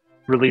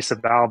release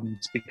of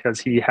albums, because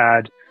he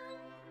had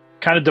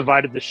kind of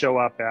divided the show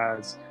up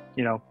as,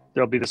 you know,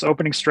 there'll be this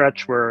opening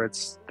stretch where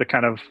it's the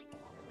kind of,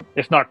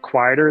 if not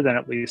quieter, then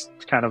at least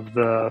kind of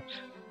the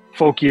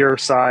folkier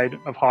side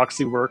of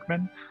Hawksley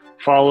Workman,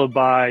 followed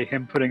by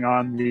him putting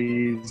on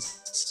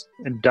these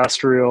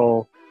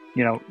industrial,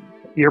 you know,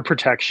 ear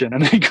protection,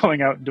 and then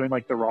going out and doing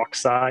like the rock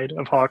side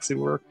of Hawksley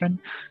Workman,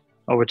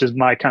 which is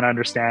my kind of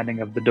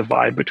understanding of the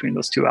divide between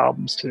those 2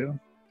 albums too.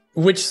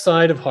 Which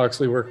side of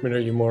Hawksley Workman are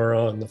you more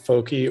on, the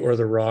folky or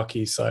the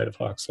rocky side of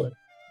Hawksley?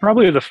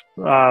 Probably the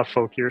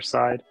folkier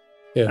side.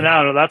 Yeah. And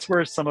I don't know, that's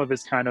where some of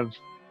his kind of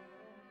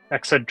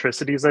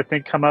eccentricities, I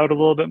think, come out a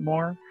little bit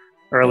more,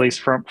 or at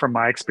least from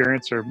my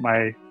experience or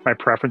my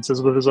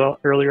preferences with his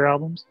earlier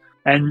albums.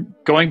 And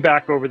going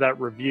back over that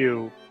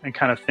review and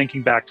kind of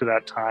thinking back to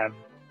that time,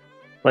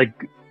 like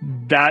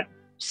that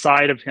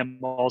side of him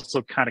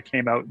also kind of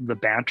came out in the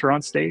banter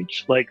on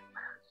stage. Like,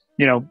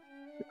 you know,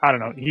 I don't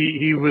know.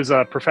 He was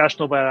a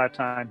professional by that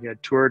time. He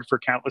had toured for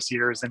countless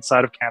years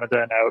inside of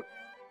Canada and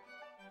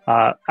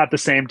out. At the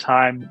same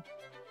time,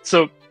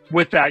 so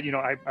with that,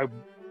 I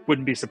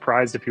wouldn't be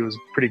surprised if he was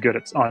pretty good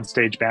at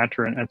on-stage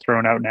banter and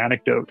throwing out an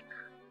anecdote.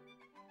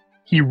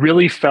 He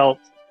really felt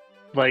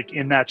like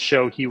in that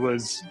show he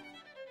was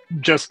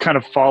just kind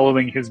of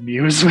following his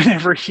muse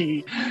whenever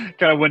he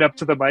kind of went up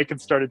to the mic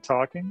and started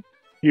talking.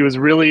 He was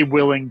really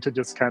willing to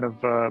just kind of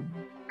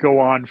go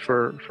on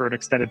for an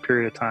extended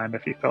period of time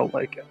if he felt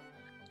like it.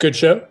 Good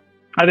show?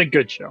 I think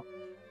good show.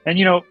 And,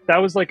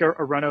 that was like a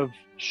run of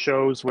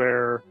shows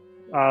where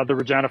the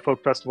Regina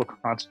Folk Festival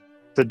concerts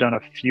had done a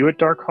few at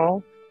Darke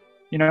Hall.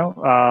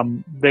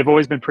 They've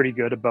always been pretty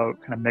good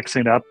about kind of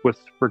mixing it up with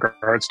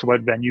regards to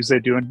what venues they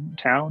do in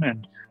town.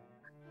 And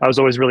I was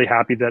always really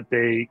happy that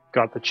they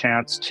got the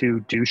chance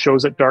to do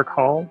shows at Darke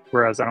Hall,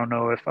 whereas I don't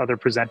know if other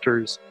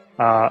presenters,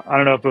 I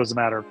don't know if it was a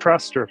matter of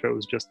trust or if it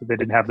was just that they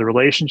didn't have the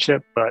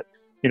relationship, but,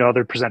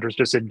 other presenters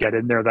just didn't get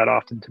in there that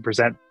often to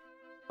present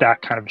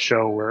that kind of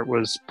show where it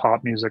was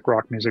pop music,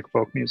 rock music,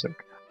 folk music.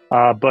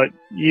 But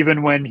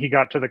even when he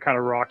got to the kind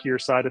of rockier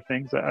side of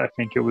things, I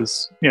think it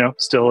was,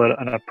 still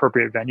an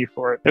appropriate venue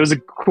for it. It was a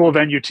cool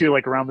venue too,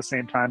 like around the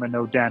same time. I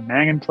know Dan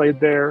Mangan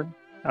played there,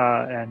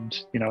 and,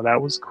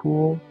 that was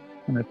cool.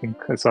 And I think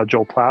I saw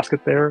Joel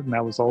Plaskett there, and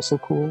that was also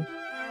cool.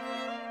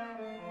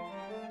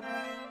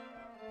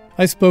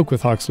 I spoke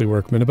with Hawksley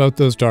Workman about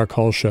those Darke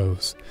Hall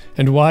shows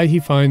and why he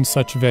finds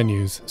such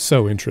venues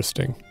so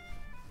interesting.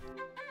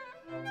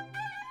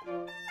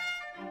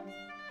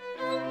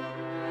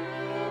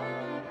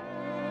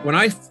 When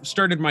I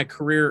started my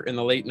career in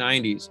the late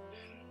 90s,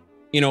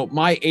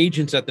 my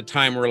agents at the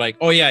time were like,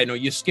 "Oh yeah,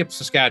 you skip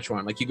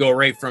Saskatchewan. Like you go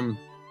right from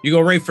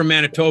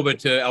Manitoba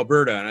to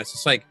Alberta." And it's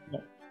just like,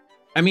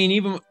 I mean,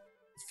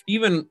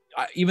 even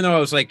though I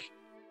was like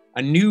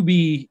a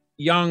newbie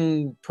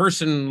young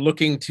person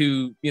looking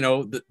to,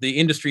 the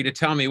industry to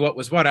tell me what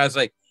was what, I was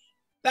like,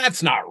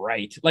 that's not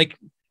right. Like,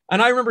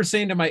 and I remember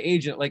saying to my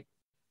agent, like,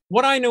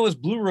 what I know is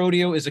Blue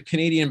Rodeo is a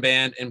Canadian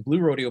band and Blue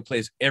Rodeo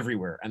plays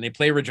everywhere and they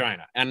play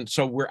Regina. And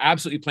so we're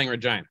absolutely playing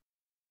Regina.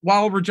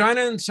 While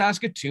Regina and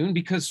Saskatoon,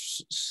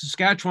 because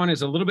Saskatchewan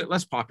is a little bit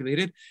less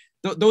populated,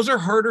 those are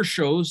harder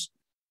shows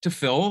to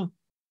fill.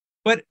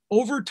 But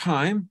over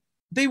time,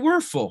 they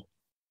were full.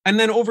 And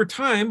then over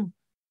time,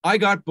 I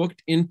got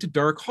booked into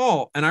Darke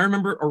Hall. And I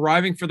remember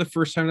arriving for the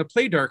first time to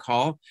play Darke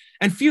Hall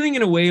and feeling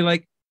in a way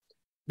like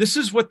this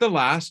is what the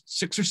last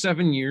 6 or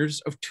 7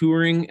 years of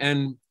touring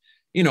and,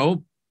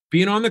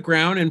 being on the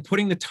ground and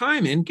putting the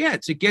time in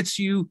gets. It gets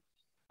you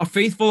a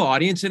faithful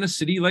audience in a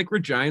city like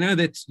Regina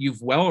that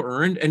you've well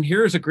earned. And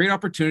here's a great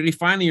opportunity.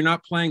 Finally, you're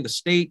not playing the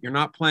State, you're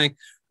not playing,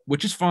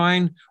 which is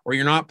fine, or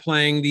you're not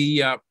playing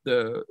the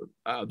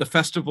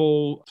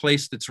festival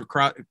place that's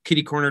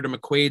kitty corner to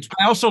McQuaid's.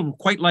 I also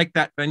quite like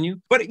that venue.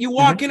 But you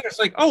walk in, it's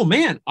like, oh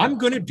man, I'm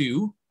going to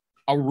do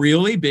a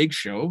really big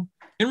show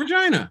in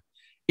Regina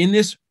in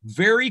this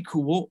very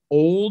cool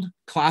old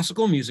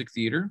classical music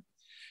theater.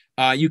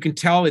 You can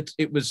tell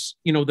it was,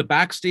 the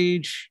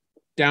backstage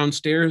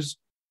downstairs.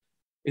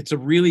 It's a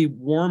really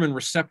warm and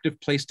receptive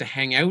place to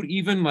hang out.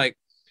 Even like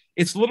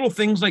it's little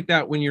things like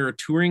that when you're a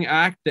touring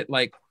act that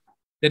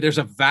there's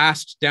a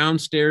vast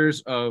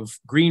downstairs of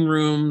green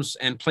rooms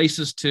and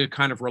places to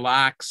kind of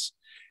relax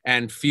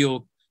and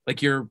feel like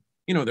they're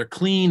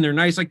clean, they're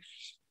nice. Like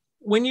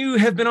when you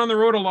have been on the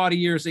road a lot of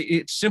years,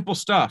 it's simple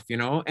stuff,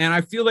 and I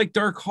feel like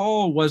Darke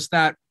Hall was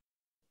that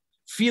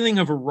feeling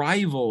of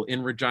arrival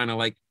in Regina.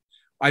 Like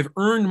I've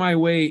earned my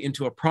way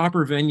into a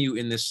proper venue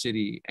in this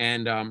city.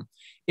 And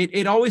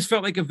it always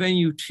felt like a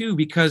venue too,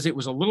 because it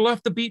was a little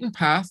off the beaten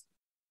path.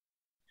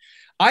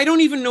 I don't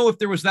even know if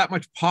there was that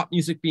much pop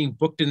music being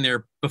booked in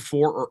there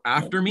before or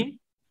after me.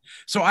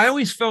 So I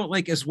always felt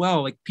like as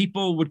well, like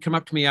people would come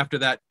up to me after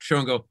that show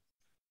and go,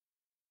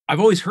 I've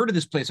always heard of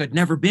this place. I'd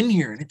never been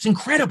here. And it's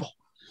incredible,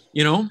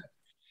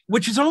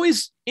 which is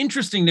always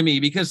interesting to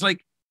me because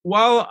like,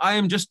 while I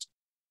am just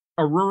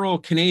a rural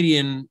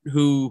Canadian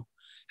who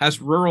has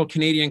rural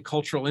Canadian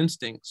cultural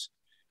instincts,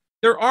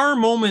 there are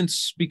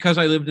moments because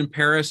I lived in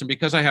Paris and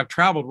because I have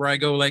traveled where I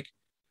go like,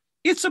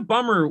 it's a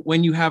bummer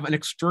when you have an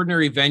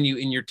extraordinary venue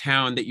in your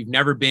town that you've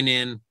never been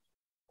in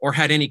or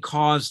had any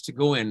cause to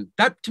go in.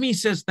 That to me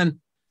says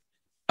then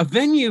a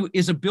venue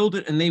is a build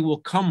it and they will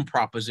come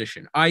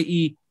proposition,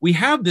 i.e. we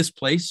have this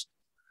place,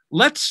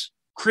 let's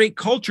create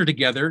culture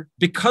together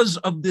because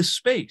of this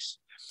space.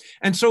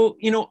 And so,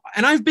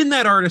 and I've been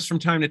that artist from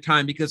time to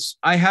time because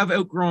I have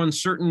outgrown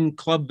certain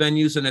club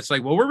venues and it's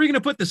like, well, where are we going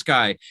to put this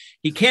guy?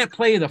 He can't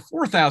play the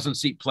 4,000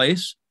 seat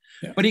place,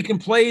 but he can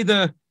play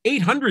the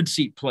 800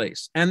 seat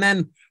place. And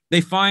then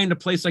they find a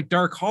place like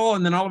Darke Hall.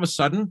 And then all of a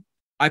sudden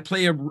I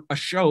play a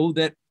show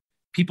that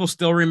people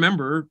still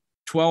remember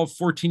 12,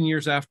 14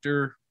 years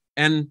after.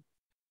 And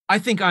I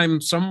think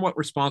I'm somewhat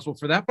responsible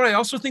for that, but I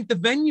also think the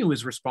venue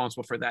is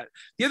responsible for that.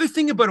 The other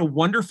thing about a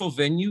wonderful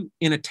venue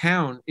in a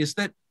town is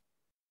that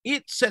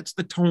it sets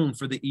the tone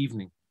for the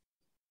evening.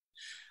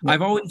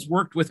 I've always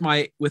worked with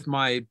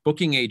my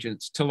booking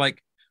agents to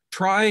like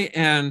try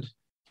and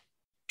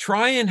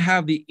try and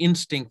have the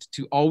instinct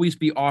to always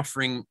be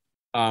offering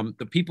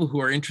the people who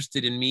are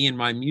interested in me and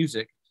my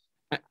music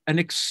an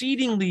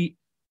exceedingly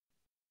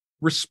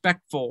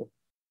respectful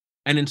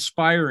and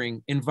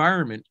inspiring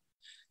environment,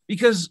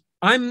 because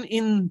I'm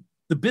in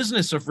the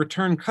business of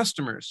return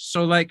customers.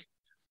 So like,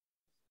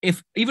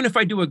 even if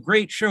I do a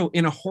great show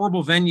in a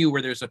horrible venue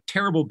where there's a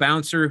terrible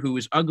bouncer who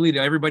is ugly to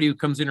everybody who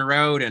comes in or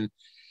out, and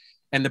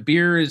the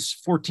beer is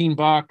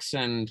 $14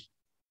 and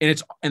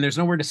there's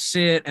nowhere to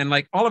sit, and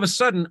like all of a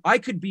sudden I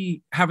could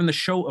be having the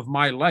show of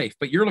my life,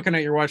 but you're looking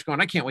at your watch going,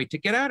 I can't wait to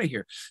get out of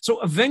here. So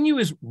a venue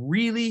is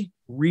really,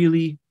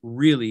 really,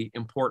 really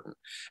important.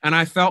 And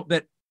I felt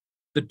that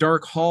the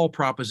Darke Hall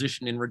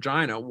proposition in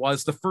Regina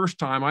was the first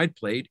time I'd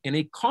played in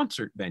a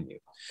concert venue.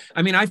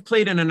 I mean, I've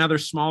played in another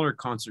smaller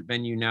concert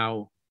venue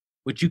now,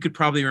 which you could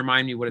probably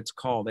remind me what it's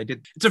called.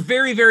 It's a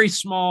very, very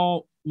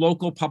small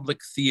local public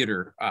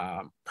theater.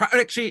 But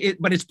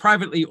it's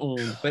privately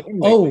owned. But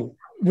anyway. Oh,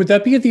 would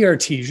that be at the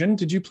Artesian?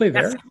 Did you play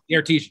there? Yes, the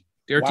Artesian.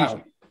 The Artesian.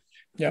 Wow.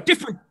 Yeah.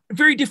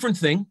 Very different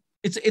thing.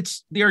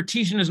 It's the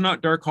Artesian is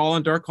not Darke Hall,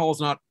 and Darke Hall is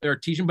not the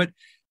Artesian, but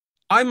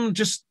I'm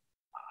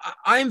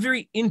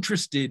very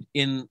interested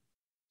in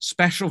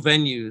special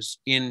venues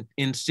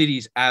in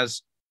cities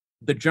as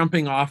the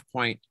jumping off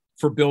point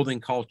for building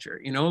culture,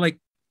 like,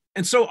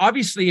 and so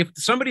obviously if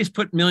somebody's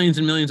put millions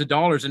and millions of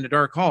dollars into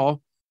Darke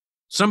Hall,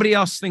 somebody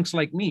else thinks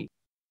like me.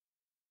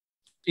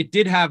 It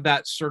did have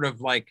that sort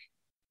of like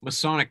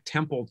Masonic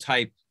temple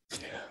type,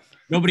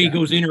 nobody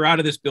goes in or out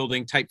of this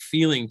building type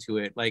feeling to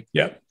it. Like,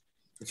 it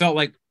felt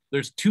like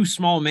there's two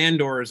small man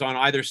doors on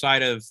either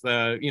side of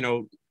the,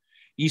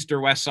 east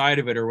or west side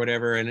of it or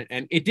whatever.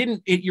 And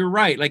you're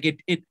right.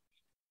 Like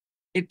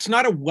it's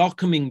not a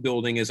welcoming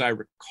building as I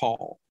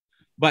recall,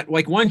 but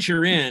like once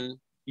you're in,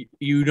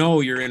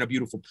 you're in a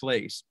beautiful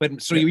place.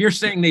 But so you're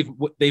saying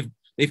they've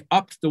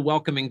upped the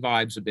welcoming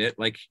vibes a bit.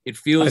 Like it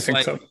feels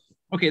like, so.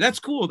 Okay, that's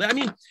cool. I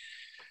mean,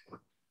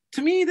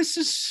 to me, this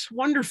is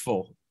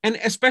wonderful. And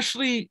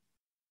especially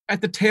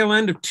at the tail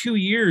end of 2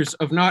 years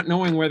of not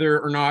knowing whether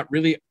or not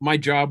really my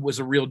job was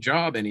a real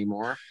job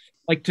anymore.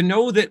 Like to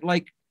know that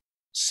like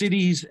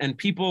cities and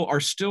people are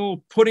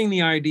still putting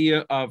the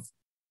idea of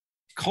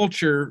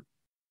culture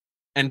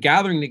and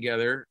gathering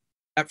together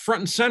at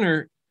front and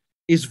center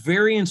is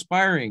very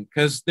inspiring,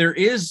 because there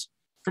is,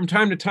 from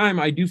time to time,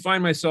 I do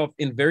find myself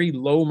in very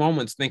low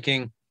moments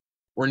thinking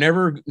we're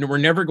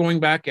never going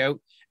back out,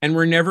 and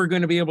we're never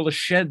going to be able to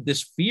shed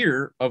this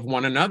fear of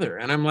one another.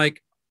 And I'm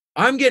like,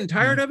 I'm getting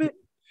tired of it,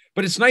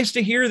 but it's nice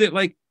to hear that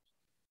like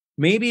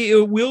maybe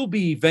it will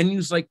be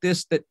venues like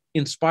this that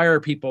inspire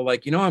people.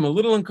 Like, I'm a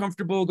little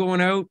uncomfortable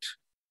going out,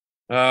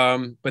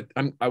 but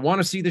I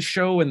want to see the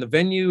show, and the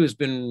venue has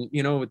been,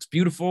 it's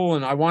beautiful,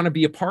 and I want to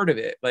be a part of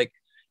it. Like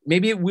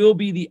maybe it will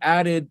be the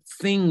added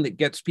thing that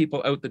gets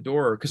people out the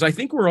door. Cause I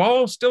think we're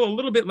all still a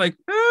little bit like,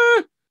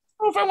 I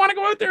don't know if I want to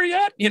go out there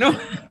yet,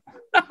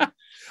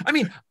 I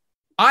mean,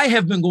 I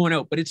have been going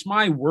out, but it's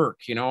my work,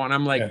 and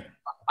I'm like,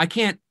 I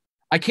can't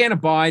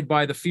abide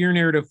by the fear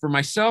narrative for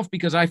myself,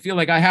 because I feel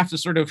like I have to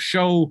sort of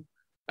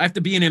I have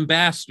to be an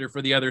ambassador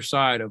for the other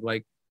side of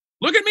like,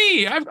 look at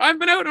me, I've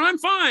been out and I'm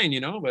fine,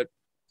 but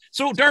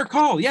so Darke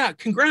Hall,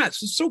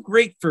 congrats. It's so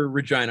great for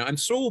Regina. I'm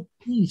so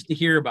pleased to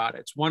hear about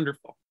it. It's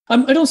wonderful.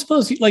 I don't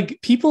suppose like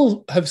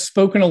people have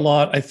spoken a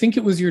lot. I think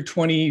it was your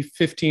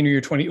 2015 or your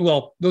 20.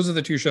 Well, those are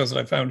the two shows that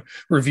I found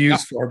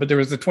reviews for, but there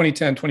was the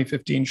 2010,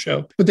 2015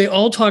 show, but they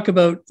all talk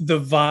about the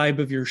vibe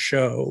of your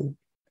show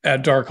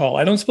at Darke Hall.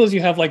 I don't suppose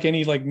you have like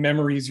any like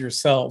memories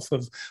yourself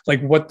of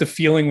like what the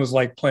feeling was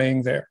like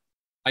playing there.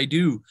 I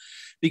do,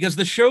 because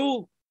the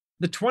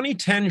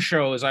 2010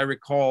 show, as I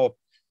recall,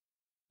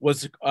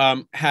 was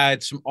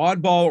had some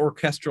oddball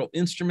orchestral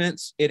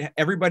instruments.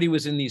 Everybody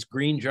was in these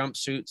green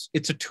jumpsuits.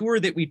 It's a tour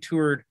that we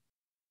toured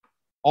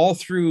all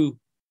through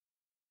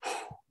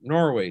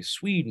Norway,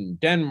 Sweden,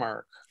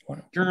 Denmark,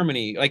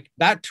 Germany. Like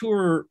that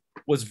tour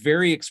was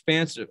very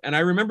expansive. And I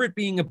remember it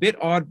being a bit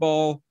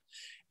oddball.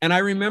 And I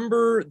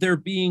remember there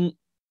being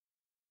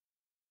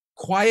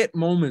quiet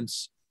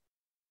moments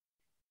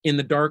in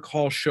the Darke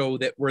Hall show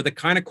that were the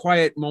kind of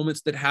quiet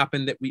moments that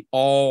happened that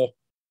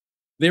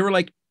they were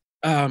like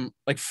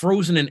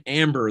frozen in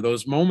amber,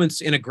 those moments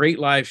in a great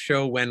live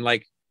show when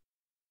like,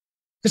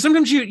 because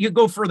sometimes you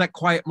go for that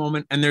quiet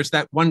moment and there's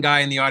that one guy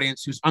in the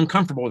audience who's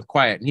uncomfortable with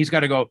quiet and he's got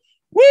to go,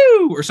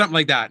 woo, or something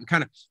like that.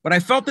 And but I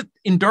felt that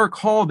in Darke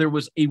Hall, there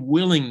was a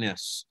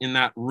willingness in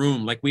that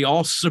room. Like we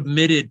all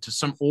submitted to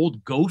some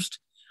old ghost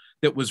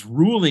that was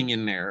ruling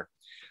in there.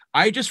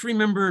 I just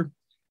remember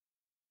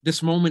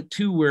this moment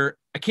too, where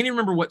I can't even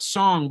remember what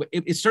song, but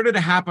it started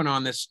to happen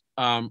on this,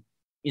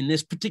 in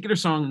this particular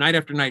song, Night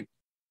After Night,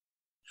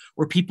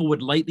 where people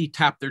would lightly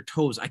tap their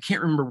toes. I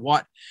can't remember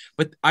what,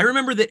 but I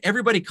remember that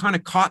everybody kind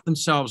of caught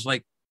themselves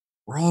like,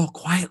 we're all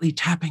quietly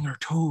tapping our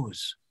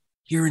toes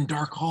here in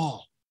Darke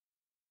Hall.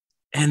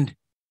 And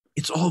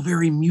it's all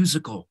very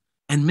musical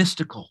and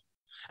mystical.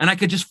 And I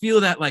could just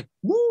feel that like,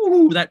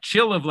 woo, that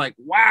chill of like,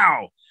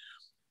 wow.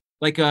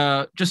 Like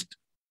just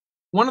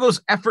one of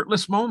those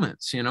effortless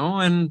moments,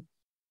 And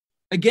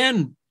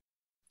again,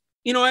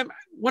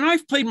 when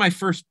I've played my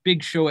first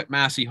big show at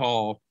Massey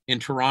Hall in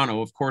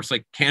Toronto, of course,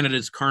 like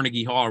Canada's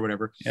Carnegie Hall or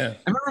whatever. Yeah.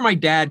 I remember my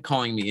dad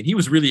calling me and he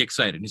was really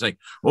excited. He's like,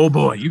 "Oh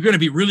boy, you're going to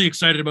be really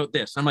excited about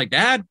this." I'm like,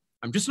 "Dad,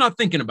 I'm just not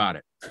thinking about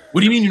it."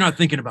 "What do you mean you're not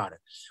thinking about it?"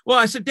 Well,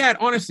 I said, "Dad,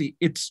 honestly,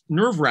 it's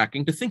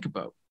nerve-wracking to think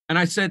about." And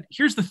I said,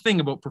 "Here's the thing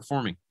about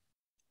performing.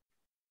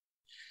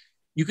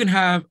 You can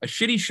have a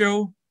shitty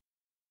show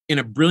in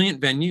a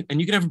brilliant venue, and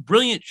you can have a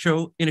brilliant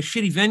show in a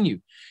shitty venue.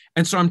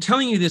 And so I'm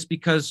telling you this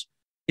because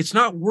it's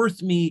not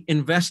worth me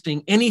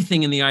investing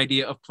anything in the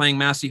idea of playing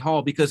Massey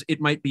Hall because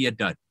it might be a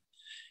dud.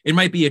 It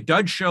might be a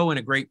dud show in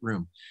a great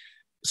room.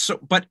 So,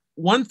 but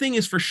one thing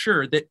is for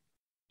sure, that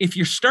if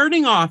you're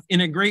starting off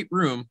in a great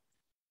room,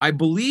 I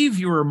believe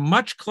you are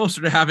much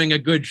closer to having a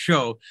good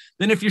show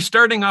than if you're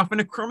starting off in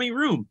a crummy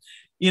room.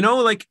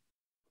 Like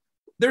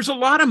there's a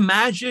lot of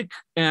magic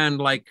and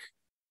like,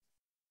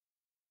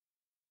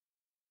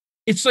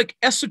 it's like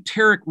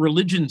esoteric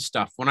religion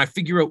stuff when I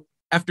figure out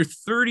after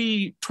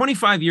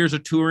 25 years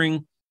of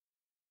touring,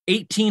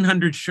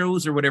 1,800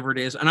 shows or whatever it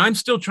is, and I'm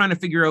still trying to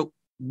figure out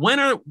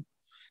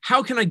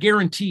how can I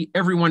guarantee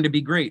everyone to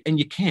be great? And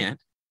you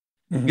can't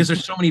because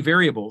there's so many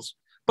variables.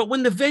 But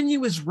when the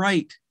venue is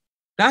right,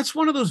 that's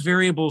one of those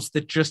variables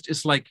that just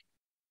is like,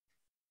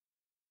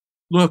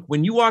 look,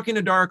 when you walk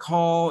into Darke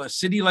Hall, a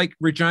city like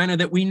Regina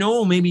that we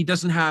know maybe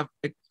doesn't have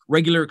a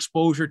regular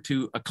exposure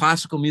to a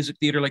classical music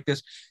theater like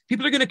this,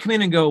 people are going to come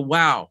in and go,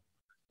 wow,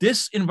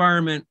 this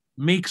environment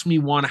makes me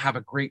want to have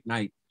a great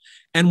night.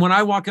 And when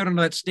I walk out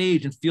onto that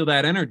stage and feel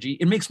that energy,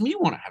 it makes me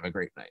want to have a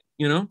great night.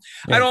 Yeah.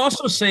 I'd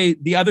also say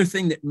the other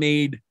thing that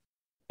made,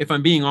 if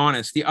I'm being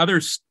honest, the other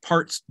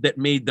parts that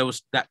made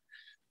those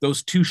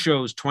two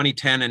shows,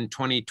 2010 and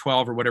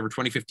 2012 or whatever,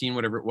 2015,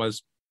 whatever it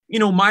was,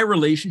 my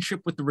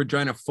relationship with the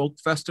Regina Folk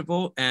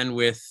Festival and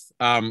with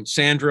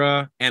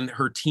Sandra and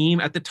her team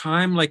at the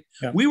time,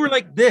 we were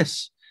like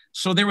this.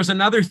 So there was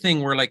another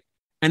thing where like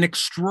an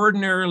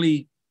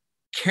extraordinarily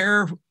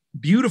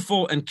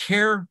beautiful and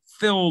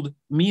care-filled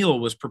meal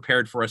was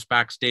prepared for us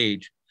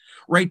backstage,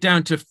 right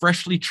down to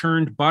freshly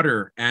churned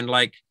butter. And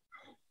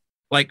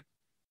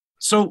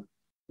so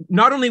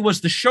not only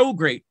was the show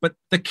great, but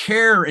the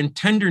care and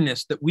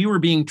tenderness that we were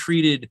being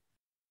treated,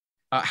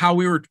 how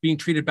we were being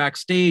treated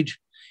backstage,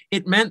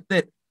 it meant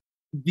that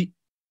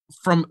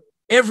from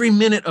every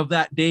minute of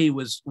that day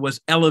was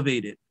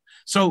elevated.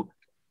 So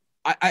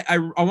I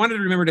wanted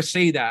to remember to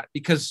say that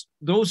because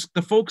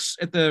the folks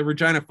at the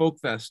Regina Folk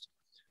Fest,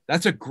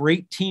 that's a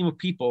great team of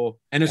people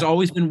and has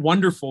always been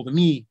wonderful to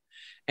me.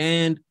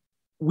 And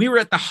we were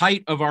at the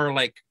height of our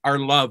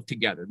love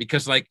together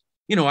because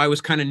I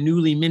was kind of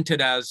newly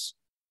minted as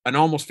an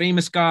Almost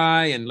Famous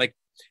guy. And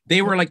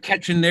they were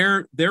catching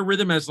their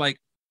rhythm as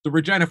the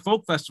Regina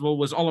Folk Festival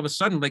was all of a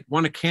sudden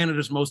one of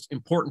Canada's most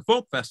important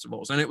folk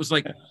festivals. And it was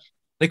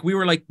we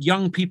were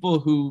young people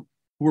who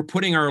were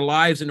putting our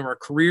lives into our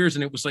careers,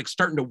 and it was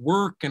starting to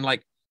work. And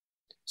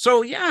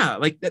so yeah,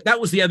 that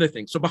was the other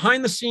thing. So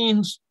behind the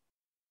scenes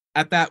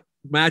at that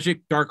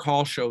magic Darke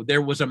Hall show,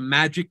 there was a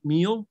magic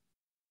meal.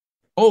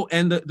 Oh,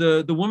 and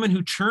the woman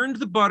who churned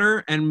the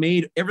butter and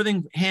made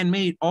everything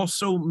handmade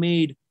also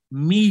made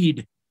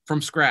mead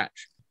from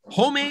scratch.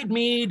 Homemade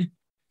mead,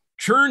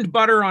 churned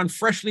butter on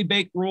freshly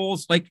baked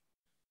rolls.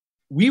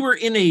 We were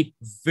in a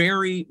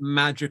very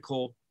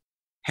magical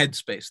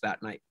headspace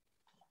that night.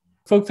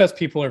 Folk Fest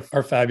people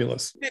are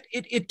fabulous.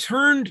 It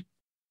turned,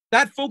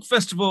 that folk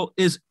festival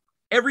is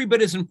every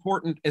bit as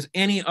important as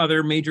any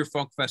other major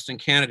folk fest in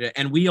Canada.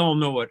 And we all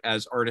know it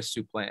as artists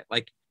who play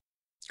it.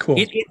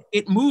 Cool.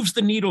 It moves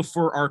the needle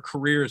for our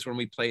careers when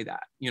we play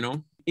that,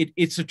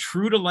 It's a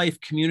true to life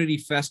community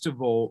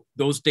festival,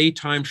 those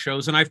daytime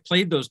shows. And I've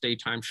played those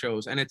daytime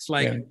shows, and it's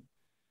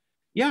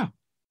yeah,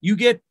 you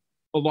get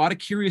a lot of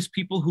curious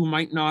people who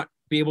might not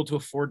be able to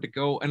afford to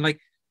go. And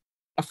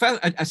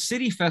a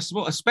city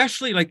festival,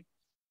 especially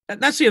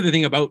that's the other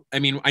thing about,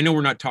 I know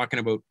we're not talking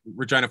about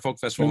Regina Folk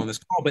Festival on this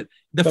call, but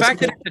the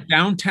fact that it's a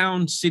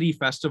downtown city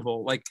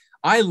festival,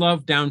 I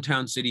love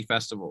downtown city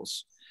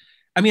festivals.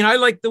 I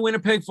like the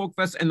Winnipeg Folk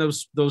Fest and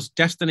those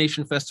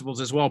destination festivals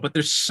as well, but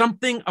there's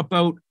something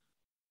about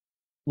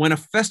when a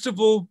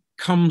festival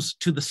comes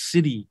to the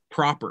city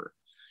proper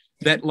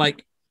that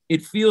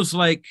it feels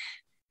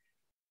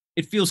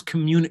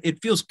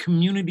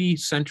community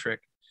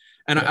centric.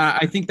 And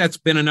I think that's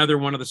been another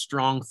one of the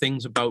strong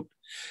things about,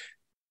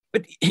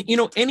 but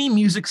any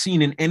music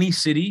scene in any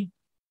city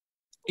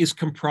is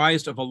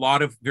comprised of a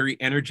lot of very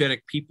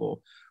energetic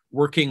people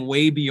working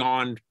way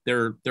beyond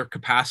their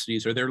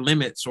capacities or their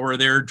limits or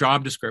their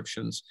job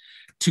descriptions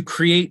to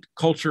create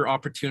culture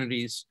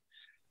opportunities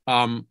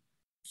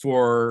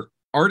for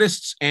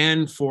artists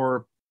and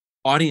for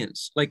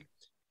audience.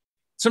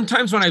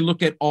 Sometimes when I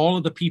look at all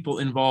of the people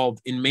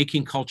involved in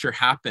making culture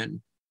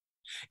happen,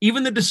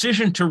 even the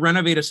decision to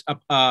renovate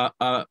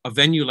a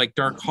venue like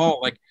Darke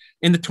Hall,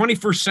 in the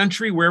 21st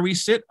century where we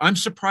sit, I'm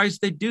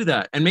surprised they do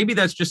that. And maybe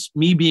that's just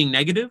me being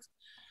negative,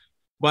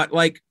 but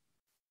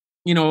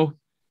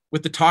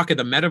with the talk of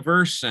the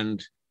metaverse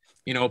and,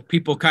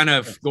 people kind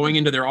of going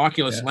into their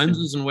Oculus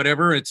lenses and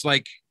whatever, it's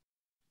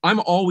I'm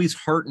always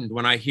heartened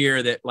when I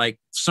hear that like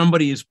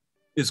somebody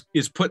is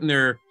putting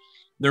their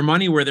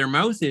money where their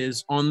mouth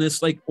is on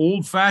this like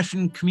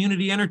old-fashioned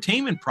community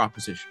entertainment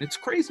proposition. It's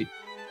crazy.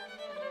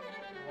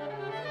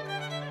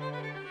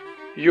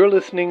 You're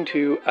listening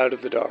to Out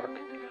of the Dark,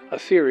 a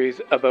series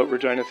about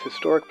Regina's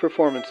historic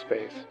performance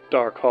space,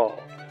 Darke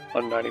Hall,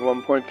 on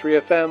 91.3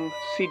 FM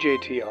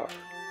CJTR,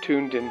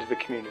 tuned into the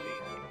community.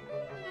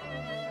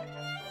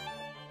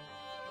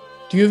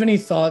 Do you have any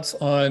thoughts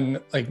on,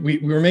 like, we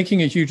were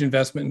making a huge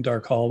investment in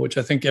Darke Hall, which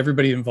I think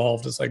everybody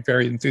involved is like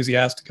very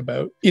enthusiastic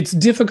about. It's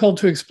difficult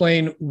to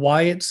explain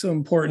why it's so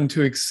important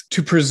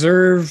to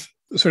preserve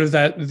sort of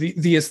that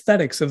the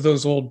aesthetics of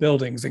those old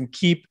buildings and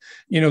keep,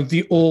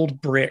 the old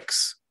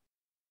bricks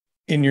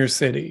in your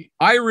city.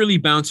 I really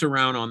bounce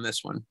around on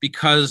this one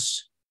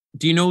because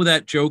do you know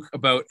that joke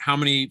about how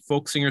many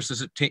folk singers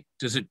does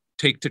it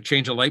take to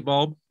change a light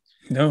bulb?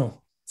 No.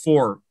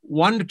 4,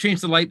 1 to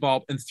change the light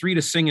bulb, and 3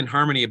 to sing in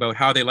harmony about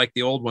how they like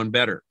the old one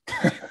better.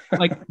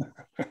 Like,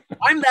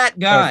 I'm that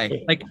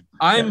guy. Like,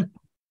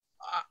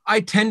 I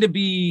tend to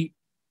be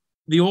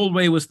the old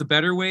way was the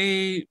better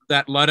way,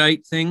 that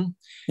Luddite thing.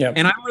 Yeah.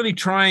 And I'm really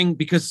trying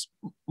because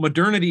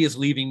modernity is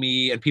leaving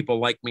me and people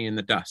like me in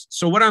the dust.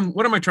 So what am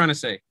I trying to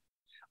say?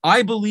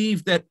 I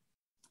believe that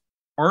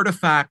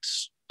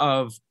artifacts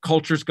of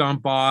cultures gone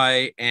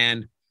by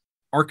and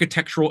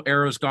architectural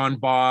eras gone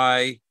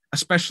by,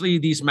 especially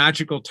these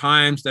magical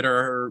times that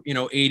are,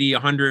 80,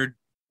 100,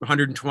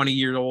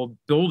 120-year-old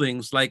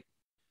buildings, like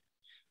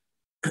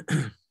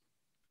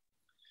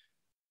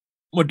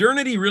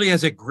modernity really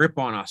has a grip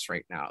on us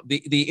right now.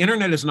 The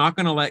internet is not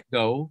going to let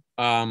go.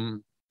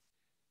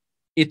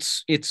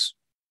 It's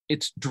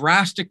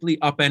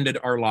drastically upended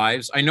our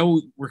lives. I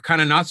know we're kind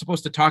of not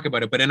supposed to talk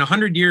about it, but in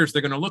 100 years,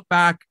 they're going to look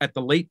back at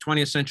the late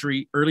 20th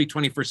century, early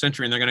 21st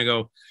century, and they're going to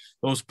go,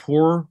 those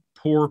poor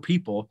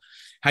people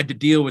had to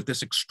deal with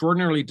this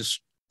extraordinarily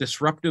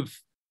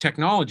disruptive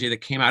technology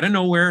that came out of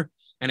nowhere,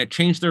 and it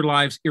changed their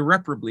lives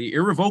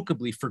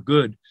irrevocably for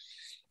good.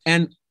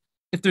 And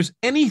if there's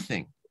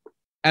anything,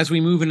 as we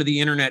move into the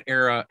internet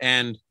era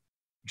and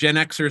Gen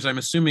Xers, I'm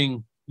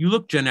assuming you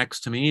look Gen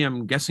X to me,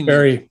 I'm guessing.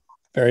 Very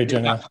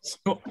Gen X.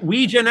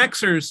 We Gen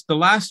Xers, the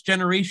last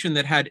generation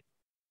that had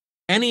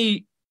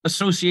any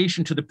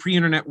association to the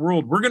pre-internet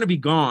world, we're going to be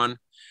gone.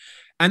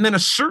 And then a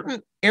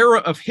certain era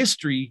of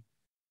history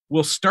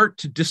will start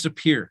to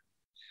disappear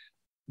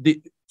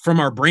from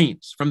our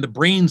brains, from the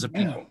brains of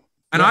people. Yeah.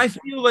 And I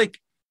feel like,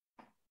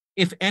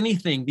 if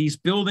anything, these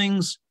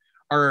buildings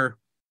are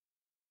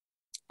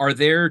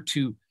there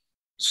to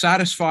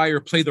satisfy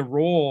or play the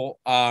role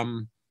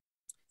of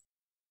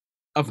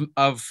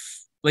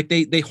like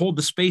they hold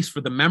the space for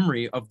the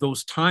memory of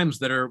those times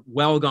that are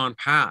well gone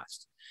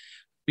past.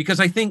 Because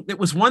I think that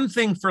was one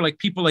thing for like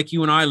people like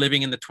you and I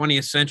living in the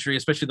 20th century,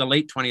 especially the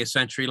late 20th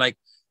century, like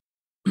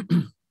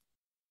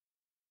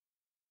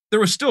there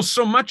was still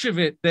so much of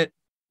it that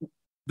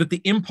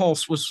the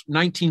impulse was from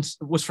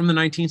the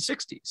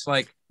 1960s.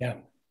 Like,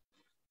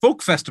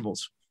 folk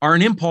festivals are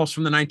an impulse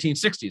from the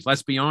 1960s.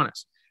 Let's be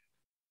honest.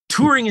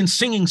 Touring and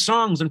singing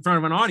songs in front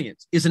of an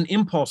audience is an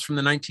impulse from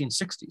the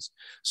 1960s.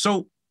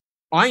 So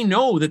I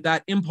know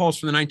that impulse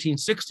from the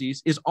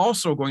 1960s is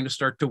also going to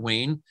start to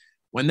wane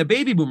when the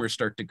baby boomers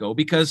start to go,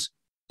 because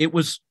it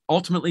was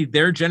ultimately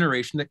their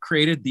generation that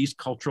created these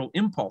cultural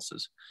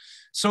impulses.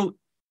 So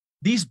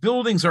these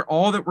buildings are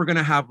all that we're going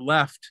to have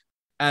left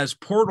as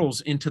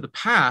portals into the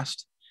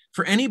past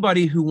for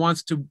anybody who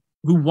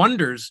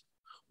wonders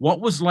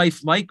what was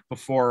life like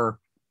before,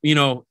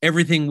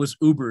 everything was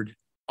Ubered,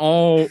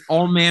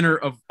 all manner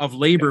of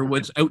labor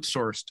was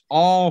outsourced,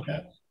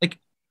 like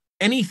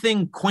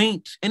anything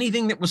quaint,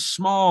 anything that was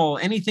small,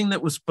 anything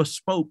that was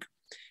bespoke,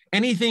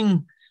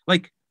 anything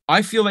like,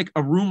 I feel like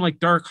a room like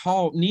Darke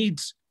Hall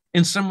needs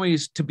in some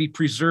ways to be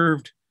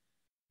preserved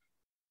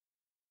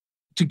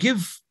to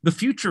give the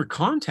future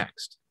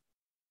context,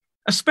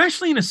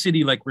 especially in a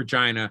city like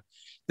Regina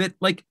that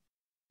like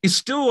is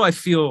still, I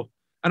feel,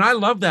 and I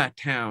love that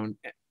town,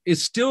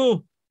 is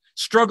still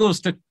struggles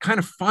to kind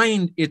of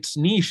find its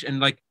niche. And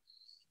like,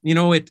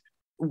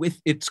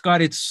 it's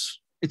got its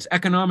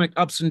economic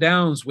ups and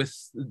downs with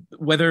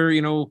whether,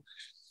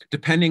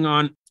 depending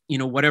on,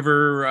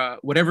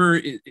 whatever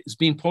is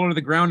being pulled out of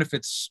the ground,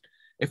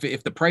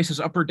 if the price is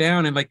up or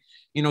down. And like,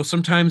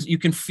 sometimes you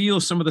can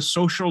feel some of the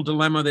social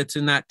dilemma that's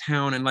in that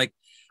town. And like,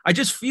 I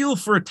just feel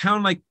for a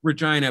town like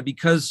Regina,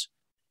 because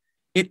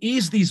it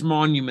is these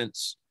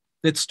monuments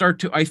that start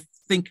to, I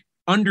think,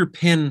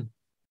 underpin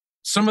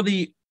some of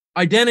the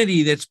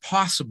identity that's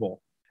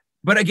possible.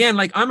 But again,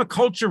 like, I'm a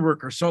culture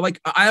worker. So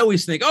like, I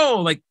always think,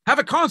 like, have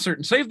a concert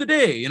and save the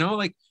day,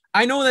 like,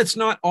 I know that's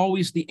not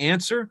always the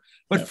answer,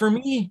 but for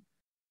me,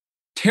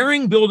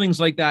 tearing buildings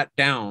like that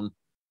down,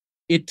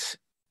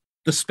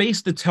 the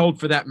space that's held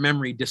for that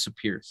memory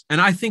disappears.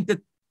 And I think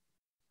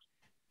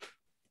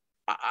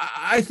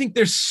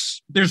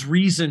there's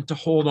reason to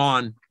hold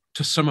on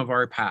to some of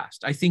our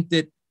past. I think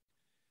that,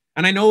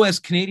 and I know as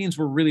Canadians,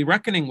 we're really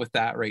reckoning with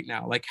that right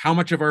now. Like, how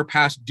much of our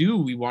past do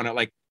we want to,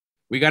 like,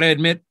 we got to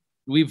admit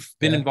we've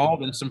been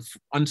involved in some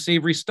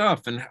unsavory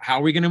stuff, and how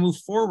are we going to move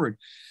forward?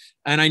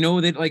 And I know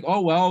that, like,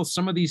 oh, well,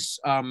 some of these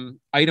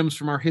items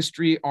from our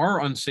history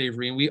are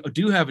unsavory, and we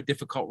do have a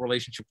difficult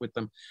relationship with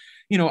them.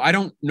 You know, I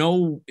don't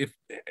know if,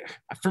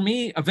 for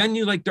me, a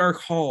venue like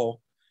Darke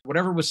Hall,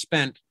 whatever was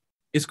spent,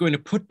 is going to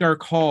put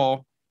Darke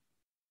Hall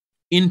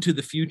into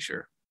the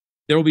future.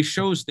 There will be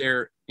shows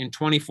there in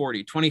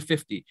 2040,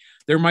 2050.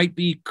 There might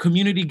be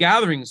community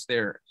gatherings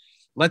there.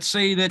 Let's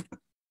say that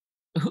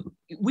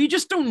we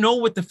just don't know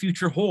what the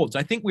future holds.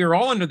 I think we're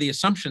all under the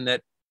assumption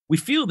that we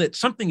feel that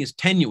something is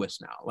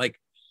tenuous now, like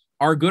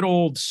our good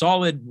old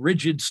solid,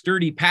 rigid,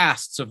 sturdy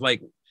pasts of,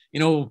 like, you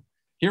know,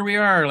 here we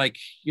are, like,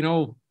 you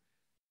know,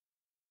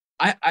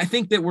 I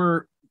think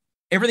that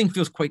everything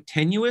feels quite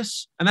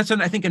tenuous. And that's,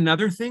 I think,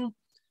 another thing,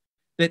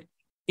 that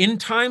in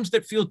times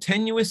that feel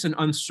tenuous and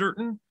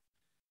uncertain,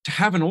 to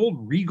have an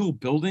old regal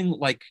building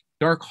like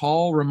Darke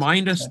Hall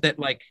remind us that,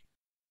 like,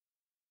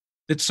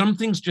 that some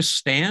things just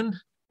stand.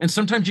 And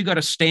sometimes you got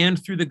to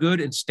stand through the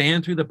good and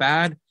stand through the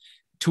bad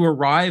to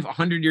arrive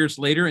 100 years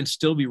later and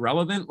still be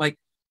relevant. Like,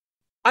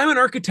 I'm an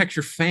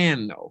architecture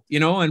fan, though, you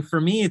know, and for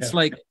me, it's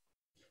like,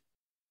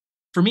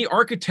 for me,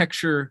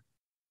 architecture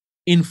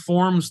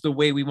informs the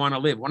way we want to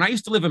live. When I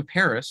used to live in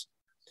Paris,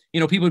 you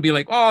know, people would be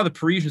like, oh, the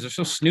Parisians are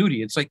so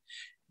snooty. It's like,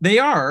 they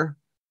are,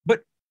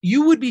 but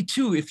you would be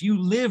too if you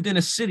lived in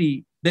a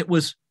city that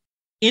was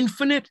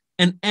infinite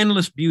and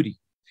endless beauty.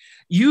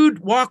 You'd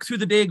walk through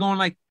the day going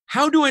like,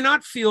 how do I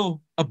not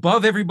feel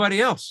above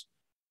everybody else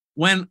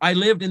when I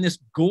lived in this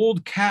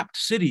gold-capped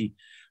city?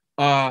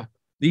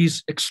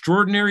 These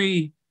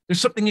extraordinary,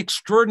 there's something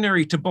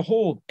extraordinary to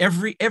behold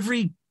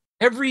every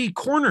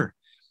corner.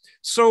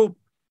 So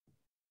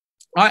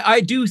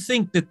I do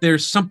think that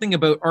there's something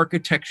about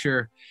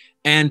architecture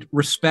and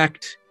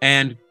respect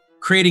and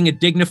creating a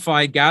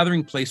dignified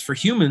gathering place for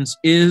humans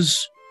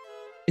it's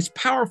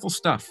powerful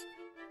stuff.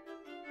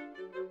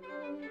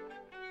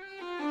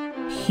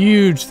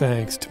 Huge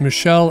thanks to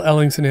Michelle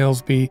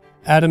Ellingson-Aylesby,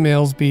 Adam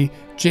Aylesby,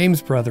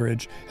 James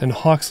Brotheridge, and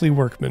Hawksley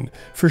Workman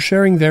for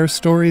sharing their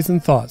stories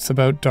and thoughts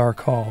about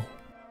Darke Hall.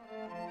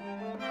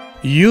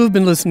 You have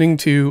been listening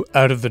to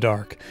Out of the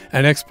Dark,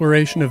 an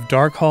exploration of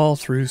Darke Hall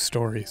through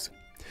stories.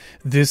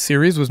 This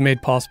series was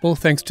made possible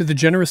thanks to the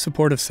generous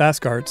support of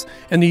Sask Arts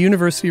and the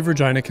University of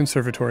Regina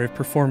Conservatory of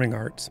Performing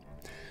Arts.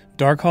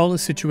 Darke Hall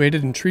is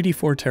situated in Treaty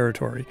 4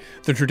 territory,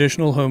 the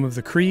traditional home of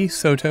the Cree,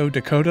 Saulteaux,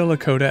 Dakota,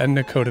 Lakota, and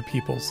Nakota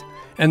peoples,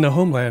 and the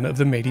homeland of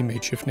the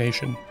Métis-Makeshift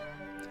Nation.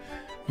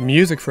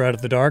 Music for Out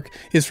of the Dark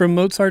is from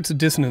Mozart's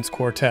Dissonance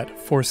Quartet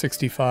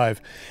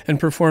 465 and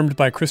performed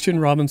by Christian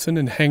Robinson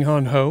and Hang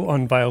Han Ho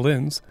on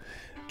violins,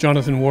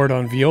 Jonathan Ward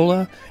on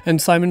viola,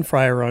 and Simon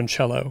Fryer on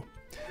cello.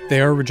 They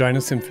are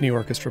Regina Symphony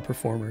Orchestra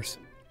performers.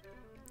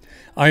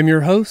 I'm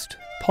your host,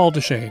 Paul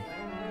Deshane.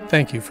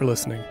 Thank you for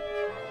listening.